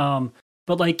it.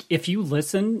 But like if you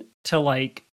listen to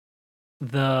like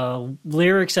the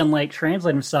lyrics and like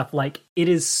translating stuff, like it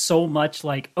is so much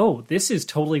like, oh, this is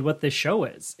totally what this show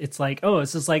is. It's like, oh,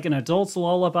 this is like an adult's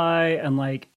lullaby, and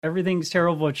like everything's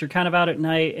terrible, but you're kind of out at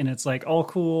night, and it's like all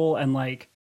cool, and like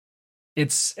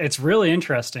it's really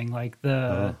interesting. Like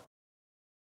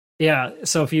yeah.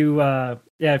 So if you I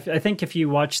think if you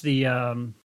watch the I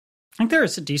think there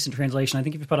is a decent translation. I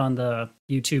think if you put on the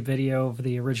YouTube video of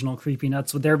the original Creepy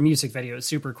Nuts, with their music video is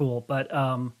super cool, but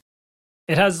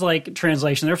it has like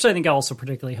translation there, which I think also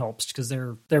particularly helps because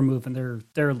they're moving.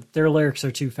 Their lyrics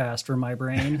are too fast for my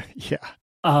brain. Yeah.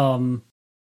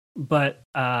 But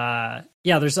I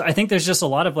think there's just a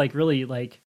lot of like really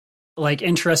like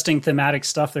interesting thematic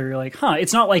stuff that you're like, huh,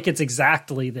 it's not like it's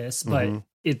exactly this, but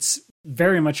it's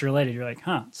very much related. You're like,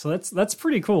 huh. So that's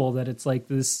pretty cool that it's like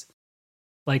this,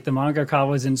 like the mangaka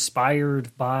was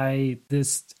inspired by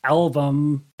this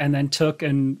album and then took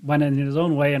and went in his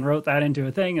own way and wrote that into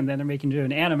a thing, and then they're making it into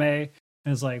an anime. And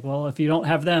it's like, well, if you don't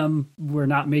have them, we're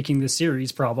not making this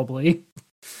series probably.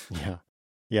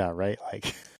 Yeah, right.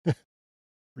 Like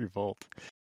revolt.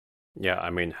 Yeah,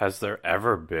 I mean, has there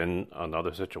ever been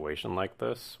another situation like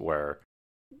this where,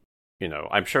 you know,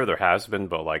 I'm sure there has been,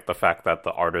 but like the fact that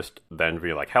the artist then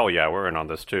be like, hell yeah, we're in on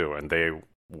this too, and they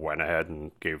went ahead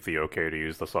and gave the okay to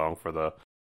use the song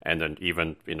and then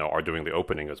even, you know, are doing the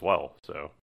opening as well.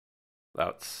 So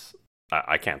that's,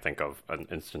 I can't think of an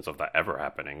instance of that ever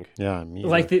happening. Yeah,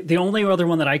 like the only other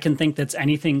one that I can think that's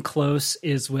anything close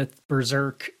is with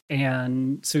Berserk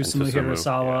and Susumu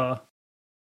Hirasawa,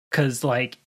 because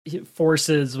like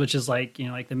Forces, which is like, you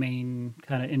know, like the main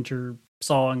kind of inter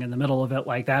song in the middle of it,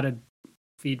 like that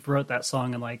he wrote that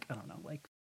song in like, I don't know, like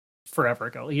forever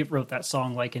ago. He wrote that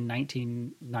song like in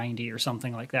 1990 or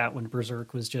something like that, when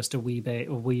Berserk was just a wee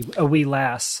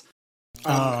lass.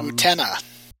 Utena.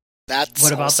 That's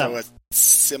what about also that? A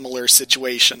similar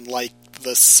situation. Like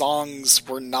the songs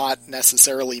were not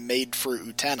necessarily made for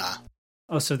Utena.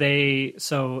 Oh, so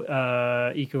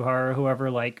Ikuhara, whoever,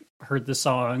 like heard the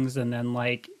songs and then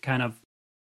like kind of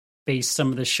based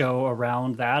some of the show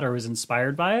around that, or was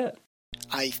inspired by it?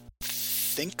 I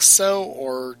think so,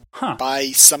 or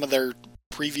by some of their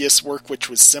previous work, which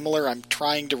was similar. I'm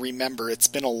trying to remember. It's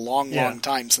been a long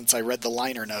time since I read the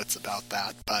liner notes about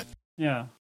that, but yeah.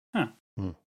 Huh.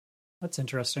 That's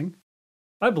interesting.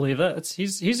 I believe that.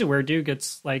 He's a weird dude,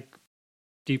 gets like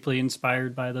deeply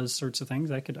inspired by those sorts of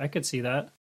things. I could see that.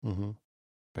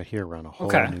 But here we're on a whole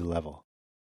new level.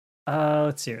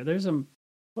 Let's see here. There's a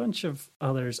bunch of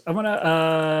others.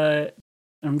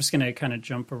 I'm just gonna kind of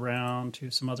jump around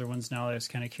to some other ones now that I was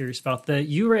kind of curious about. The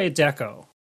Yurei Deco.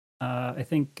 I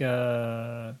think Mike,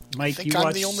 I think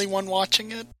I'm the only one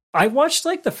watching it. I watched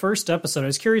like the first episode. I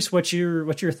was curious what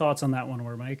your thoughts on that one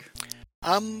were, Mike.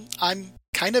 I'm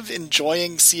kind of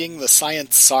enjoying seeing the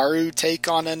Science Saru take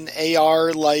on an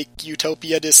AR like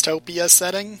Utopia Dystopia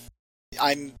setting.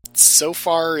 So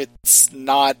far it's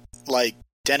not like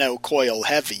Deno Coil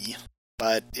heavy,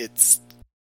 but it's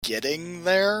getting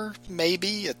there,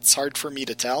 maybe. It's hard for me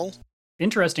to tell.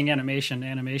 Interesting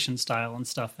animation style and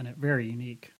stuff in it. Very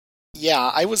unique.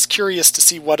 Yeah, I was curious to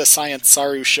see what a Science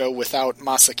Saru show without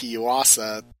Masaki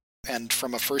Yuasa, and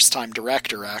from a first-time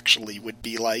director, actually, would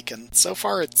be like, and so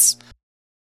far it's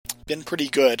been pretty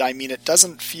good. I mean, it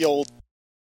doesn't feel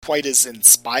quite as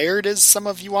inspired as some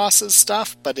of Yuasa's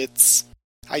stuff, but it's,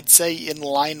 I'd say, in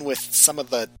line with some of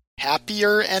the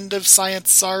happier end of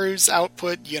Science Saru's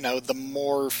output, the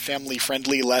more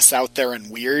family-friendly, less out there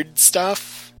and weird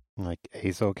stuff. Like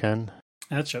Azoken?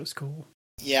 That show's cool.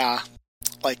 Yeah.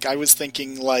 Like, I was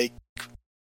thinking,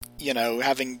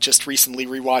 having just recently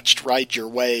rewatched Ride Your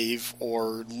Wave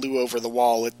or Lou Over the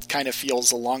Wall, it kind of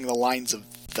feels along the lines of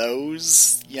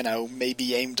those,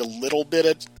 maybe aimed a little bit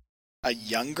at a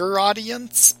younger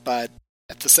audience, but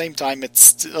at the same time, it's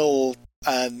still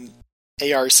an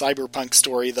AR cyberpunk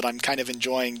story that I'm kind of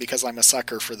enjoying because I'm a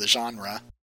sucker for the genre.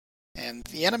 And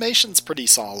the animation's pretty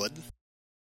solid.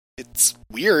 It's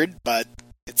weird, but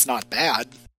it's not bad.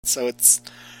 So it's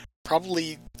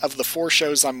probably, of the 4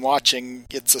 shows I'm watching,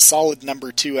 it's a solid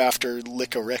number 2 after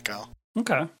Licorico.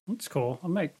 Okay, that's cool. I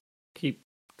might keep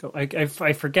go.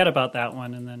 I forget about that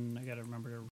one, and then I got to remember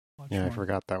to watch. Yeah, more. I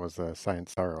forgot that was the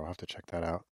Science Saru. I'll have to check that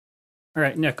out. All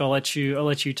right, Nick, I'll let you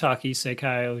talk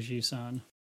Isekai Oji-san.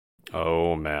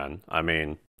 Oh man, I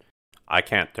mean, I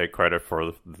can't take credit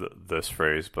for this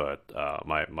phrase, but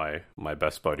my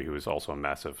best buddy, who is also a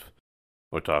massive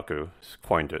otaku,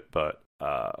 coined it. But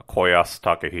Koyas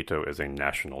Takehito is a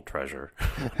national treasure.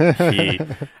 He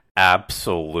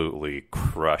absolutely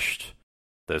crushed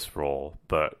this role.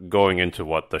 But going into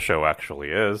what the show actually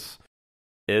is,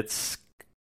 it's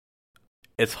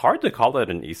hard to call it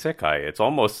an isekai. It's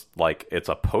almost like it's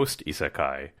a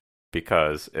post-isekai,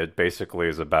 because it basically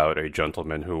is about a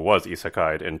gentleman who was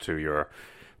isekai'd into your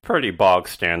pretty bog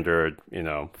standard,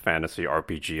 fantasy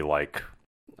RPG-like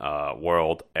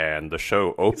world, and the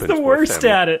show opens. He's the worst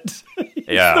at it.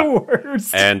 Yeah, the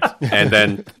worst. and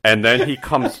then he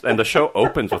comes, and the show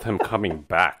opens with him coming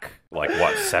back,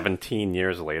 17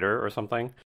 years later or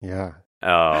something. Yeah.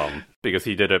 Because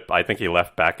he did it. I think he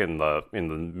left back in the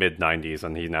mid '90s,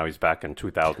 and he's back in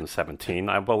 2017,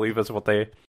 I believe, is what they.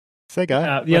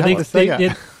 Sega.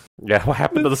 Yeah, what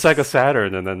happened to the Sega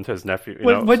Saturn, and then his nephew?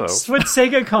 What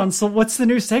Sega console? What's the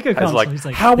new Sega console? He's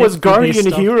like, how was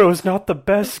Guardian Heroes not the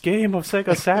best game of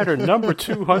Sega Saturn, number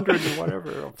 200 and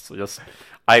whatever? So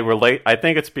I relate. I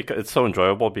think it's because it's so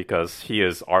enjoyable because he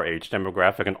is our age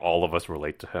demographic, and all of us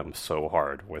relate to him so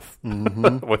hard with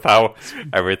with how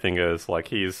everything is. Like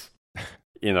he's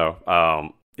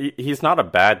not a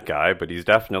bad guy, but he's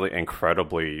definitely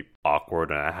incredibly awkward,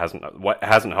 and it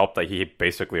hasn't helped that he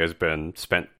basically has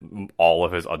spent all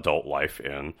of his adult life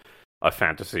in a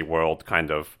fantasy world,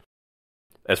 kind of,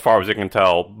 as far as you can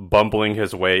tell, bumbling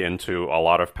his way into a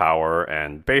lot of power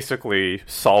and basically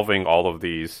solving all of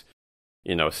these,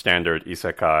 standard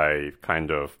isekai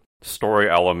kind of story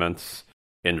elements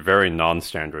in very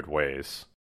non-standard ways,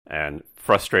 and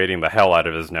frustrating the hell out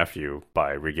of his nephew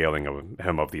by regaling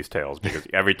him of these tales, because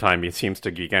every time he seems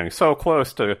to be getting so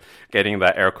close to getting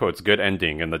that air quotes good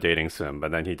ending in the dating sim,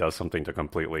 and then he does something to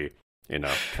completely,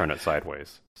 turn it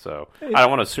sideways. So I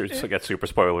don't want to get super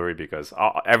spoilery, because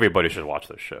everybody should watch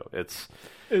this show. It's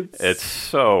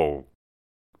so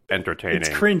entertaining. It's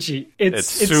cringy. It's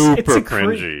super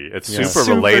cringy. It's super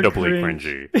relatably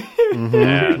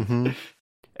cringy.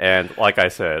 And like I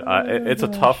said, it's a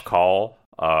tough call.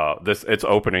 Its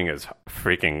opening is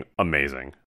freaking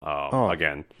amazing.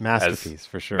 Again, masterpiece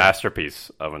for sure.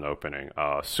 Masterpiece of an opening.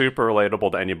 Super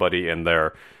relatable to anybody in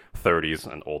their 30s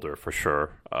and older for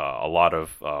sure. A lot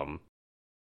of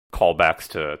callbacks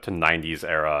to 90s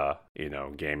era,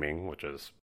 gaming, which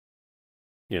is,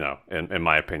 in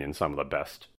my opinion, some of the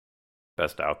best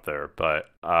out there.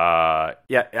 But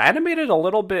animated a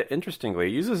little bit interestingly.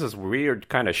 It uses this weird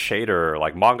kind of shader,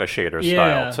 like manga shader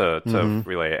style to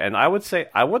relay it. And I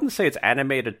wouldn't say it's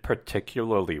animated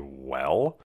particularly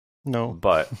well. No.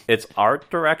 But its art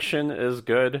direction is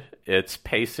good. Its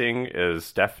pacing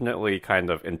is definitely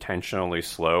kind of intentionally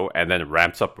slow and then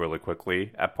ramps up really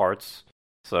quickly at parts.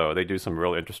 So they do some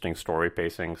really interesting story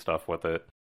pacing stuff with it.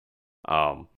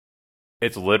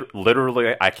 It's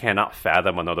literally, I cannot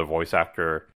fathom another voice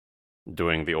actor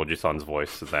doing the Oji-san's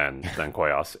voice than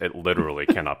Koyas. It literally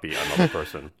cannot be another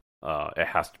person. It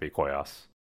has to be Koyas.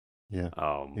 Yeah,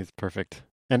 he's perfect.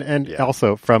 And Yeah.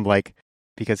 also from like,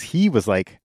 because he was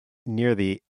like near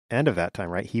the end of that time,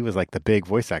 right? He was like the big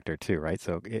voice actor too, right?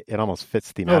 So it almost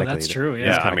fits thematically. Oh, that's true. He's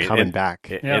Yeah. kind of coming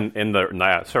back. In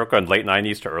the circa late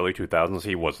 90s to early 2000s,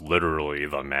 he was literally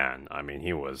the man. I mean,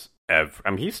 he was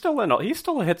he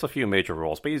still hits a few major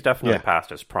roles, but he's definitely past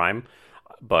his prime.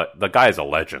 But the guy's a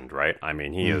legend, right? I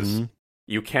mean, he is.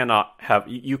 You cannot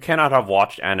have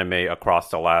watched anime across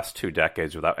the last 2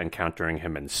 decades without encountering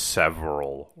him in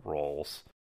several roles.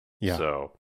 Yeah.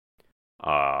 So,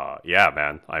 yeah,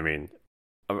 man. I mean,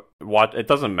 it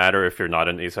doesn't matter if you're not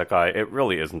an isekai. It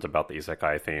really isn't about the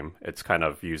isekai theme. It's kind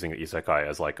of using the isekai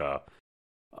as like a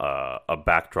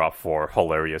backdrop for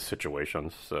hilarious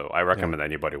situations. So I recommend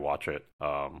anybody watch it.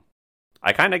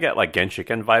 I kind of get like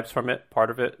Genshiken vibes from it, part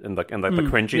of it, and the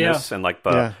cringiness and like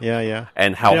the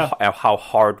and how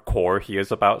hardcore he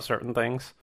is about certain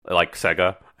things, like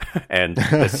Sega and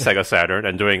the Sega Saturn,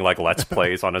 and doing like Let's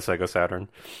Plays on a Sega Saturn.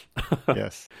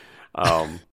 Yes.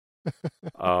 But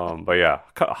yeah,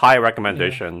 high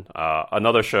recommendation.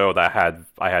 Another show that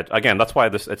I had again. That's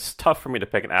why it's tough for me to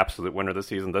pick an absolute winner this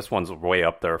season. This one's way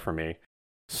up there for me.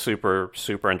 Super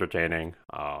entertaining.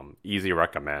 Easy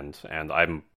recommend, and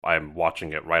I'm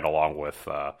watching it right along with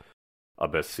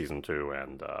Abyss season 2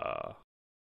 and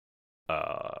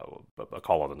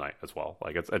Call of the Night as well.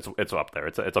 Like it's up there.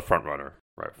 It's a front runner,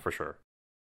 right, for sure.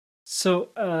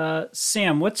 So,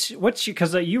 Sam, what's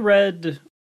because you read,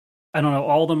 I don't know,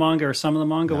 all the manga or some of the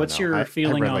manga. What's your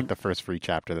feeling I read on like the first free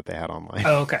chapter that they had online.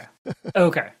 Oh,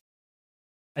 okay.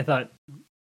 I thought,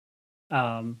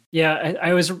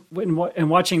 I was in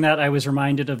watching that. I was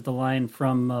reminded of the line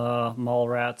from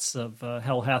Mallrats of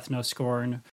 "Hell hath no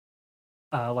scorn,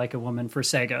 like a woman for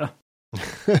Sega."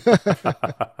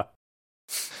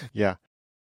 Yeah,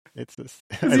 it's this.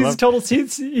 He's a total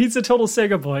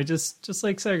Sega boy, just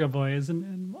like Sega boy is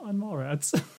on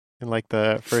Mallrats. In like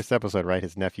the first episode, right?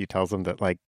 His nephew tells him that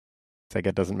like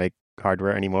Sega doesn't make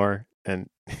hardware anymore, and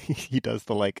he does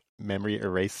the like memory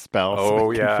erase spell.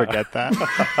 Oh, so forget that.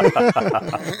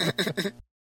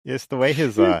 Yes, the way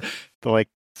his the like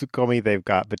tsukomi they've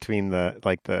got between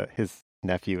his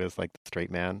nephew is like the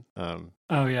straight man.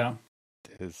 Oh yeah,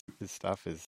 his stuff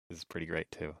is pretty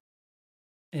great too.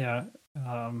 Yeah,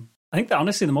 I think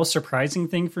honestly the most surprising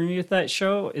thing for me with that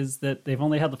show is that they've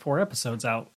only had the 4 episodes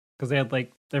out, because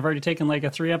they've already taken like a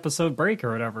 3-episode break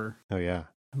or whatever. Oh yeah,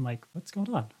 I'm like, what's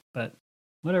going on? But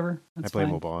whatever. That's I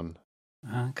blame fine.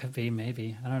 Obon. Could be,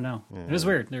 maybe. I don't know. Yeah. It was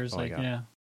weird. There's So yeah,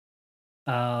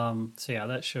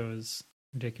 that show is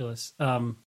ridiculous.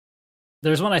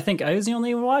 There's one I think I was the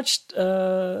only one watched,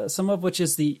 some of which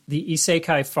is the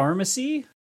Isekai Pharmacy.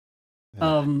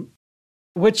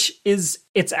 Which is,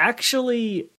 it's a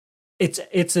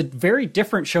very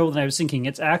different show than I was thinking.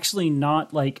 It's actually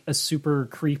not like a super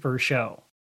creeper show.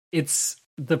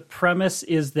 The premise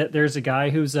is that there's a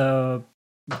guy who's a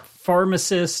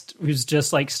pharmacist who's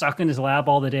just like stuck in his lab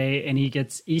all the day, and he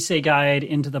gets isekai'd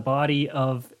into the body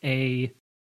of I'll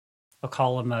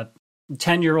call him a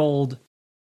 10-year-old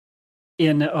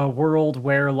in a world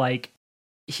where like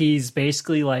he's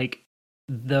basically like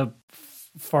the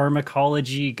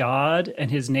pharmacology god,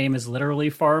 and his name is literally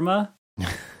Pharma.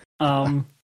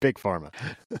 Big Pharma.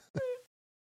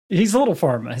 He's little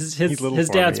Pharma. His Pharma,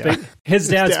 dad's big. His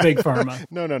dad's Big Pharma.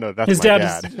 No, that's his my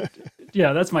dad.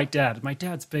 Yeah, that's my dad. My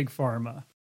dad's Big Pharma.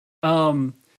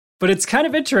 But it's kind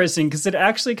of interesting because it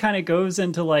actually kind of goes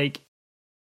into like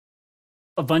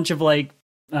a bunch of like,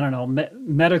 I don't know,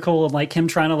 medical, and like him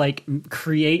trying to like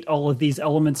create all of these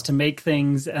elements to make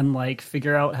things and like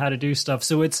figure out how to do stuff.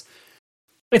 So it's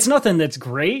nothing that's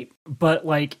great, but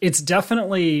like it's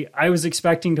definitely, I was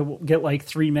expecting to get like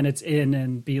 3 minutes in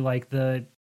and be like the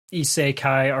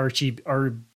Isekai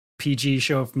RPG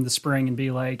show from the spring and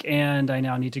be like, and I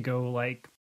now need to go like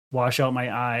wash out my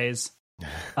eyes.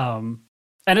 And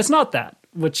it's not that,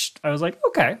 which I was like,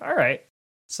 okay, all right.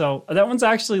 So that one's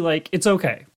actually like, it's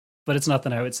okay, but it's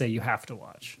nothing I would say you have to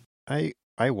watch. I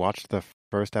watched the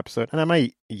first episode, and I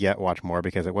might yet watch more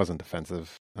because it wasn't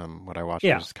offensive. What I watched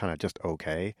was kind of just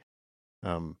okay.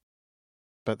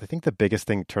 But I think the biggest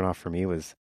thing turn off for me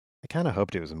was I kind of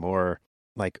hoped it was more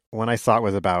like, when I saw it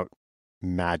was about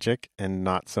magic and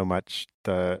not so much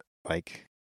the like.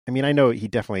 I mean, I know he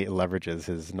definitely leverages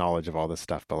his knowledge of all this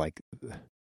stuff, but like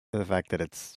the fact that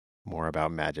it's more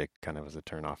about magic kind of was a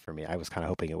turn off for me. I was kind of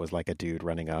hoping it was like a dude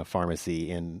running a pharmacy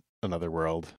in another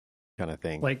world kind of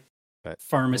thing, like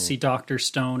pharmacy Dr.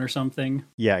 Stone or something.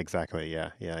 Yeah, exactly.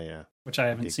 Yeah. which I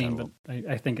haven't seen, Decouple. but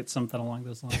I think it's something along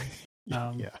those lines.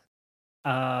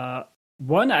 Yeah.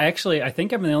 One I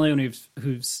think I'm the only one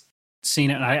who's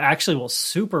seen it, and I actually will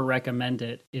super recommend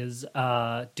it. Is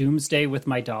Doomsday with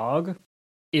My Dog.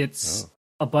 It's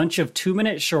a bunch of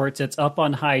 2-minute shorts. It's up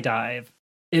on High Dive.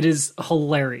 It is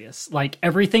hilarious. Like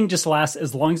everything just lasts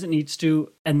as long as it needs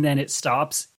to, and then it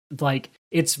stops. Like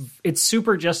it's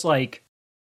super just like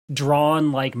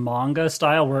drawn like manga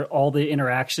style, where all the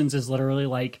interactions is literally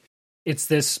like it's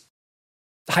this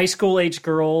high school age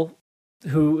girl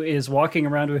who is walking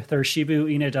around with her Shiba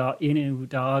Inu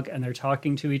dog, and they're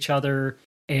talking to each other,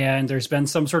 and there's been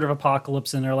some sort of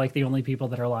apocalypse, and they're like the only people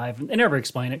that are alive. And they never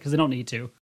explain it because they don't need to.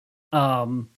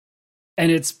 And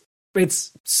it's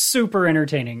super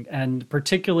entertaining, and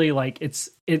particularly like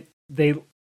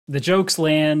the jokes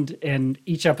land, and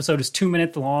each episode is 2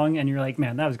 minutes long, and you're like,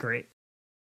 man, that was great.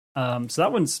 So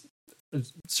that one's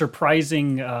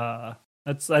surprising. I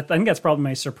think that's probably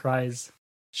my surprise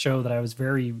show that I was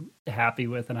very happy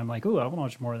with, and I'm like, ooh, I want to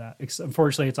watch more of that.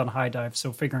 Unfortunately, it's on High Dive,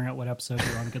 so figuring out what episode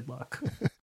you're on, good luck.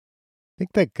 I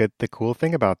think the cool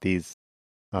thing about these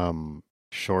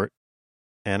short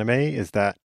anime is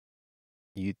that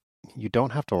you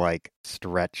don't have to like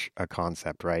stretch a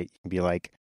concept, right? You can be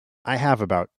like, I have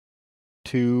about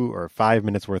 2 or 5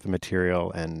 minutes worth of material,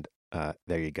 and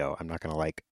there you go. I'm not going to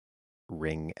like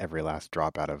wring every last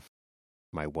drop out of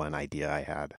my one idea I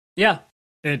had. Yeah.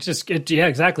 Yeah,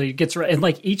 exactly. It gets right. And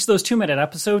like each of those 2-minute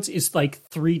episodes is like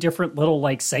 3 different little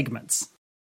like segments.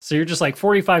 So you're just like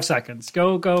 45 seconds.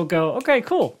 Go. Okay,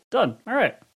 cool. Done. All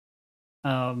right.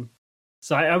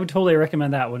 So I would totally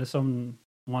recommend that one if someone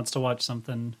wants to watch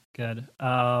something good.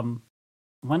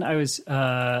 When I was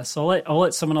so I'll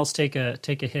let someone else take a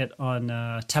hit on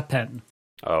Teppen.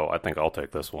 Oh, I think I'll take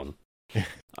this one.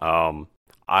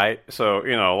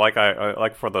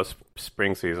 Like for the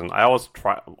spring season, I always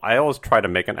try to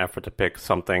make an effort to pick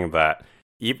something that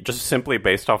just simply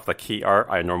based off the key art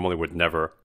I normally would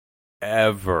never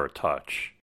ever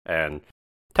touch. And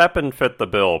Teppen fit the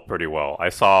bill pretty well. I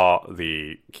saw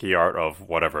the key art of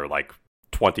whatever, like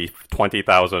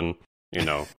 20,000,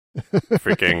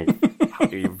 freaking,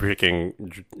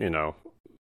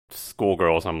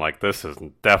 schoolgirls. I'm like, this is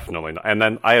definitely not. And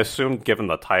then I assumed, given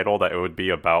the title, that it would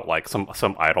be about like some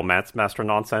idol master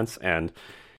nonsense, and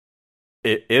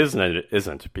it isn't. It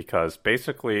isn't, because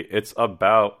basically it's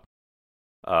about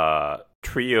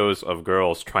trios of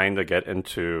girls trying to get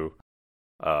into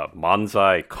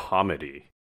manzai comedy.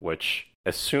 Which,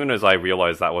 as soon as I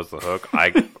realized that was the hook,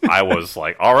 I was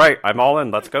like, all right, I'm all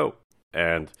in. Let's go.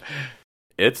 And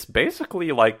it's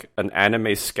basically like an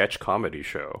anime sketch comedy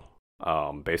show.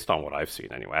 Based on what I've seen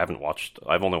anyway. I've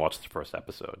only watched the first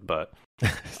episode, but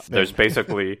there's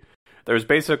basically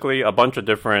a bunch of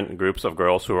different groups of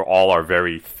girls who are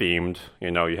very themed.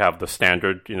 You have the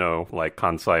standard, like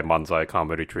Kansai Manzai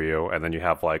comedy trio, and then you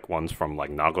have like ones from like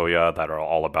Nagoya that are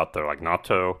all about their like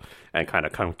natto and kind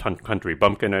of country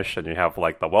bumpkinish, and you have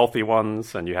like the wealthy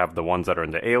ones, and you have the ones that are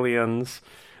into aliens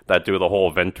that do the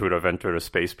whole Ventura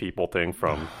space people thing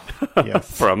from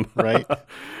Yes, from right.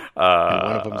 One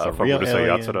of them's a from real Urusei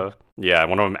alien. Yatsura. Yeah,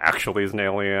 one of them actually is an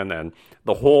alien, and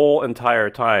the whole entire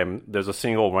time there's a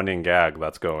single running gag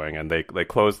that's going, and they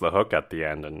close the hook at the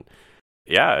end, and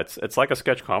yeah, it's like a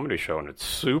sketch comedy show, and it's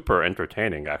super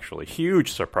entertaining. Actually,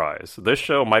 huge surprise. This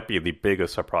show might be the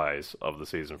biggest surprise of the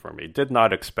season for me. Did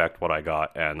not expect what I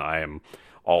got, and I am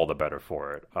all the better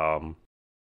for it.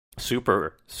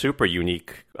 Super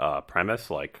unique premise,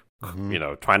 like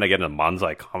trying to get into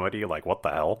manzai comedy, like what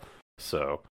the hell.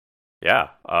 So yeah,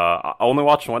 I only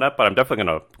watched one ep, but I'm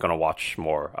definitely gonna watch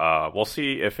more. We'll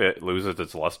see if it loses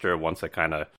its luster once it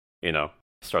kind of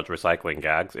starts recycling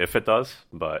gags, if it does.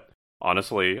 But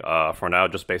honestly, for now,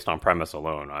 just based on premise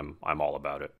alone, I'm all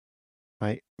about it.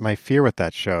 My fear with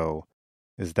that show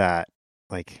is that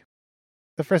like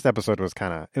the first episode was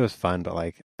it was fun, but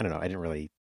like I don't know, I didn't really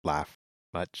laugh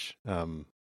much.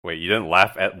 Wait, you didn't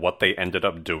laugh at what they ended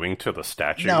up doing to the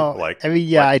statue? No, like I mean,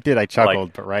 yeah, I did. I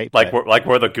chuckled, but right, like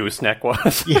where the gooseneck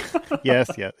was. yeah.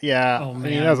 Oh, I mean,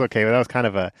 man. that was okay, but that was kind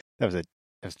of that was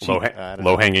cheap.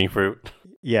 low hanging fruit.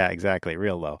 Yeah, exactly,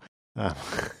 real low.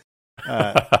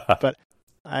 But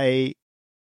I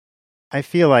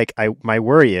feel like my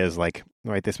worry is like,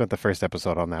 right, they spent the first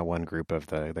episode on that one group of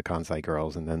the Kansai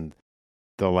girls, and then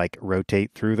they'll like rotate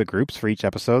through the groups for each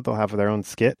episode. They'll have their own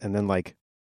skit, and then like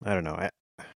I don't know.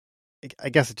 I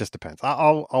guess it just depends.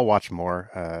 I'll watch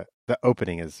more. The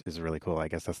opening is really cool. I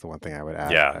guess that's the one thing I would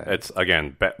add. Yeah, it's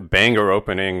again banger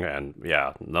opening, and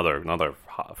yeah, another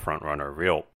front runner.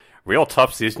 Real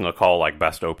tough season to call like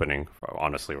best opening.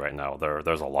 Honestly, right now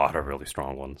there's a lot of really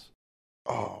strong ones.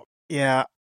 Oh yeah,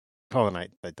 Call of the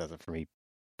Night, that does it for me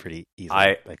pretty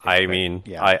easily.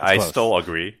 I still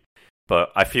agree,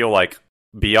 but I feel like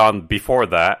before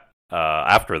that,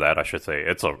 after that, I should say,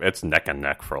 it's neck and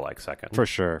neck for like second. For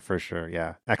sure,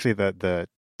 yeah. Actually,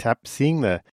 seeing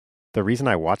the reason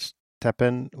I watched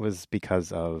Teppen was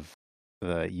because of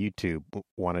the YouTube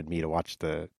wanted me to watch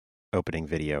the opening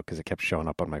video because it kept showing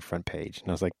up on my front page, and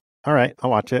I was like, all right, I'll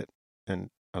watch it. And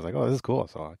I was like, oh, this is cool.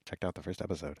 So I checked out the first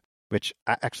episode, which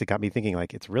actually got me thinking,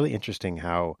 like, it's really interesting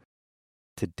how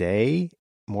today,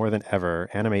 more than ever,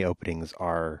 anime openings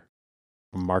are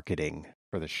marketing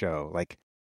for the show, like,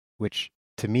 which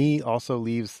to me also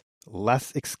leaves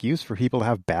less excuse for people to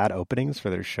have bad openings for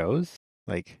their shows.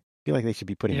 Like, I feel like they should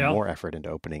be putting more effort into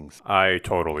openings. I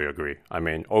totally agree. I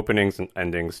mean, openings and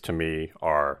endings to me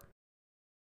are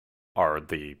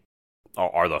the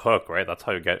hook, right? That's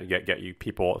how you get you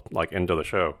people like into the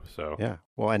show. So yeah,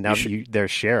 well, and now they're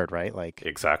shared, right? Like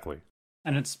exactly,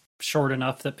 and it's short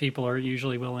enough that people are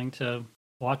usually willing to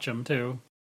watch them too.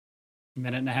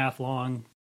 1.5 minute long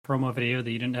promo video that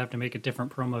you didn't have to make a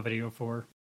different promo video for.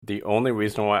 The only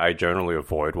reason why I generally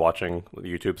avoid watching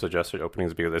YouTube suggested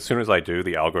openings is because as soon as I do,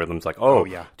 the algorithm's like, oh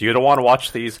yeah, do you want to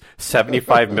watch these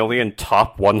 75 million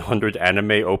top 100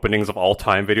 anime openings of all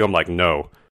time video? I'm like, no.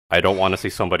 I don't want to see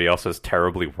somebody else's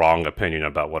terribly wrong opinion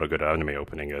about what a good anime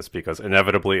opening is, because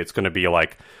inevitably it's going to be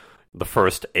like the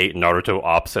first 8 Naruto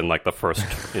ops and like the first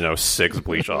 6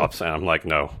 Bleach ops, and I'm like,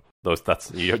 no,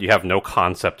 you have no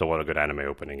concept of what a good anime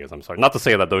opening is. I'm sorry, not to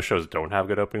say that those shows don't have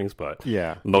good openings, but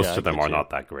most of them are not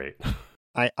that great.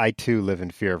 I too live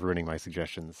in fear of ruining my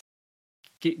suggestions.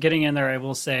 Getting in there, I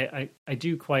will say I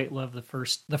do quite love the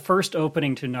first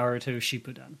opening to Naruto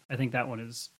Shippuden. I think that one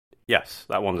is. Yes,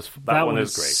 that one is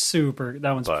great. Super.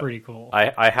 That one's pretty cool.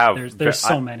 I have there's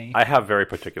so many. I have very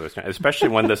particular, especially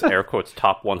when this air quotes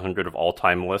top 100 of all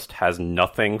time list has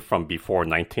nothing from before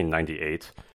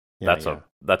 1998. That's a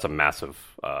massive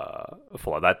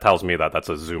flaw. That tells me that that's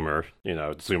a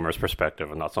Zoomer's perspective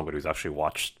and not somebody who's actually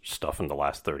watched stuff in the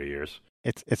last 30 years.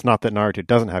 It's not that Naruto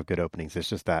doesn't have good openings. It's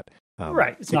just that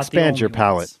It's expand your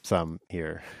palette some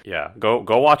here. Yeah, go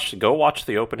watch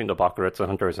the opening to Bakuretsu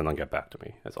Hunters and then get back to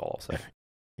me. That's all I'll say.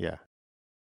 Yeah,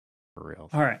 for real.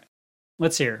 All right,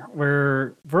 let's hear.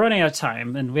 We're running out of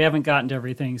time and we haven't gotten to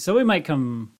everything, so we might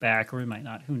come back or we might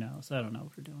not. Who knows? I don't know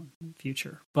what we're doing in the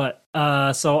future. But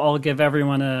so I'll give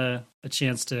everyone a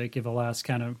chance to give a last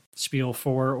kind of spiel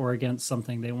for or against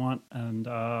something they want, and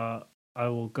I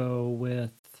will go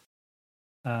with.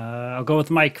 I'll go with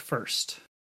Mike first.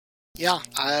 Yeah,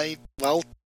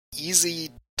 easy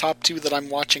top 2 that I'm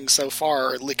watching so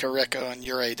far are Likareko and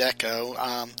Yurei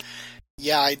Deko.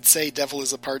 I'd say Devil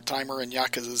is a Part-Timer and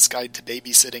Yakuza's Guide to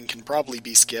Babysitting can probably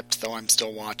be skipped, though I'm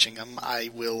still watching them.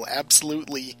 I will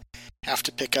absolutely have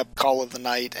to pick up Call of the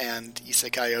Night and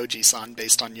Isekai Oji-san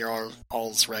based on your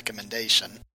all's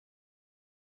recommendation.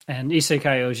 And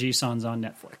Isekai Oji-san's on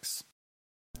Netflix.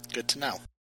 Good to know.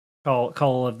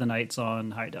 Call of the Night's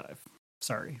on High Dive.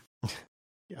 Sorry.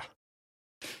 Yeah.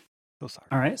 So sorry.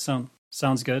 All right.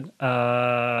 Sounds good.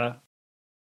 I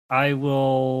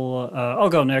will. I'll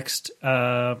go next.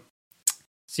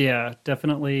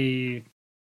 Definitely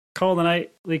Call of the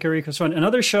Night. Likariko's fun.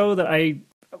 Another show that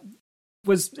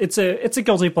it's a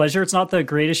guilty pleasure. It's not the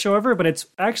greatest show ever, but it's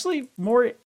actually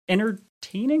more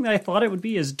entertaining than I thought it would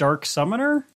be. Is Dark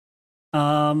Summoner.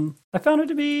 I found it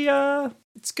to be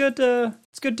it's good.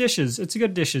 It's good dishes. It's a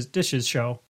good dishes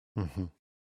show. Mm-hmm.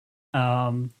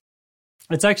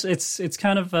 It's actually it's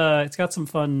kind of it's got some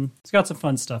fun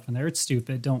stuff in there. It's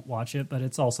stupid. Don't watch it, but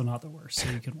it's also not the worst, so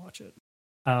you can watch it.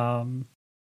 So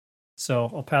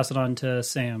I'll pass it on to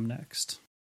Sam next.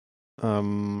 I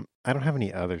don't have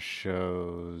any other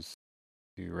shows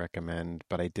to recommend,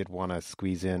 but I did want to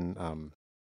squeeze in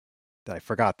that I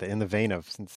forgot that in the vein of,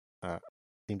 since I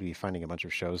seem to be finding a bunch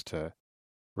of shows to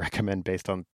recommend based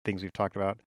on things we've talked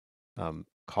about.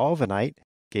 Call of the Night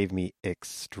gave me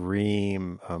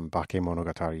extreme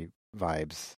Bakemonogatari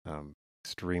vibes,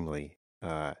 extremely.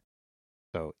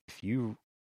 So if you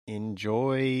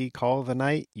enjoy Call of the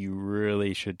Night, you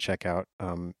really should check out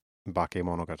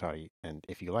Bakemonogatari. And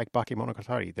if you like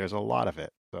Bakemonogatari, there's a lot of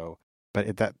it. So,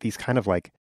 but these kind of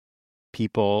like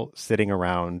people sitting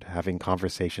around having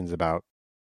conversations about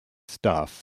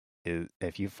stuff,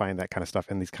 if you find that kind of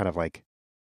stuff in these kind of like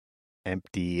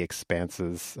empty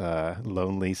expanses,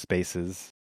 lonely spaces,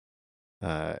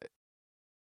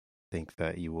 think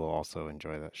that you will also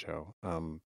enjoy that show.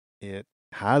 It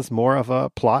has more of a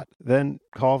plot than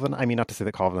Call of the Night. I mean, not to say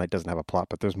that Call of the Night doesn't have a plot,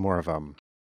 but there's more of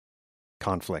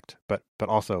conflict. But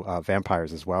also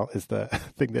vampires as well is the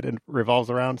thing that it revolves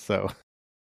around. So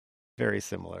very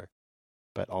similar,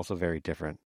 but also very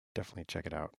different. definitely check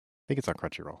it out. I think it's on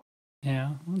Crunchyroll.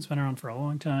 Yeah, it's been around for a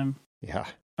long time. Yeah.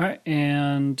 All right,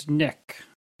 and Nick,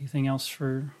 anything else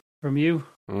from you?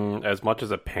 As much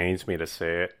as it pains me to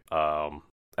say it,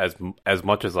 as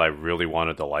much as I really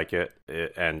wanted to like it,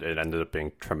 and it ended up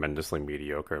being tremendously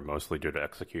mediocre, mostly due to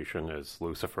execution, is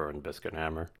Lucifer and Biscuit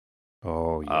Hammer.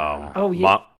 Oh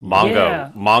yeah.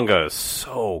 Manga is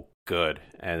so good,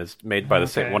 and it's made by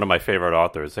one of my favorite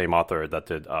authors, same author that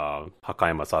did Hakayama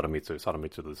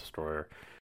Sadamitsu the Destroyer.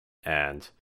 And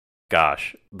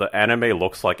gosh, the anime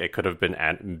looks like it could have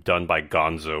been done by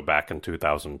Gonzo back in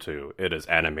 2002. It is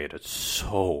animated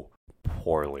so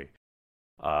poorly.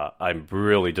 I'm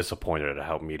really disappointed at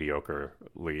how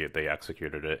mediocrely they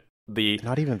executed it.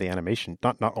 Not even the animation,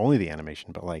 not only the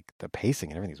animation, but like the pacing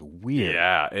and everything's weird.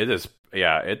 Yeah, it is.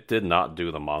 Yeah, it did not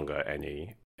do the manga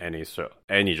any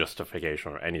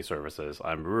justification or any services.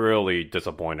 I'm really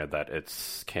disappointed that it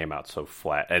came out so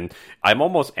flat, and I'm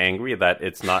almost angry that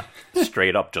it's not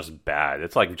straight up just bad.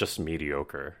 It's like just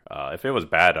mediocre. If it was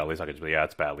bad, at least I could just be, yeah,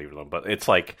 it's bad, leave it alone. But it's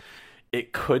like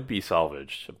it could be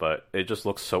salvaged, but it just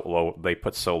looks so low. They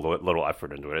put so little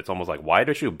effort into it. It's almost like, why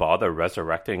did you bother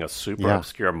resurrecting a super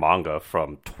obscure manga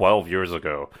from 12 years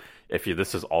ago if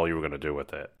this is all you were going to do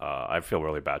with it? I feel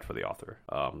really bad for the author.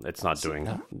 It's not doing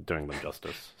them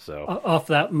justice. So off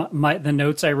that, the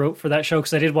notes I wrote for that show,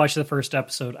 because I did watch the first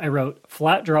episode, I wrote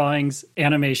flat drawings,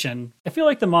 animation. I feel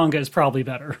like the manga is probably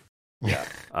better. Yeah.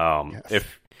 Yes.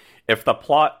 If the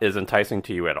plot is enticing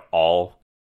to you at all,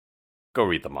 go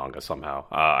read the manga somehow.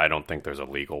 I don't think there's a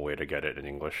legal way to get it in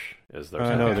English. Is there?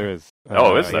 No, there is.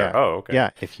 Is there? Yeah. Oh, okay.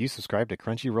 Yeah, if you subscribe to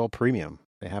Crunchyroll Premium,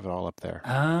 they have it all up there.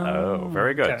 Oh,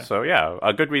 very good. Okay. So yeah,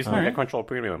 a good reason to get Crunchyroll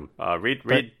Premium.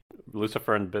 Read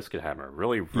Lucifer and Biscuit Hammer.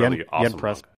 Really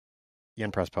awesome.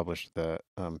 Yen Press published the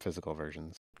physical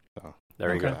versions. So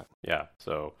there you go. Yeah.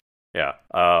 So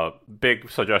yeah,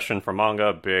 big suggestion for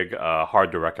manga. Big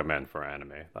hard to recommend for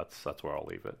anime. That's where I'll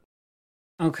leave it.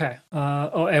 Okay.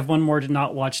 I have one more to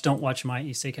not watch. Don't watch My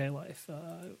Isekai Life.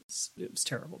 It was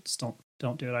terrible. Just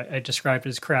don't do it. I described it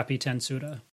as crappy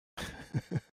Tensura.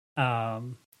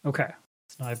 Okay.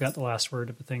 So now I've got the last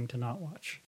word of a thing to not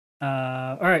watch.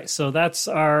 All right. So that's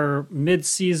our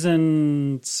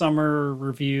mid-season summer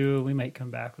review. We might come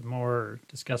back with more or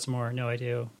discuss more. No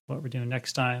idea what we're doing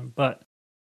next time. But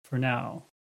for now,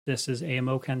 this is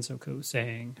AMO Kensoku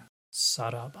saying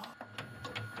Saraba.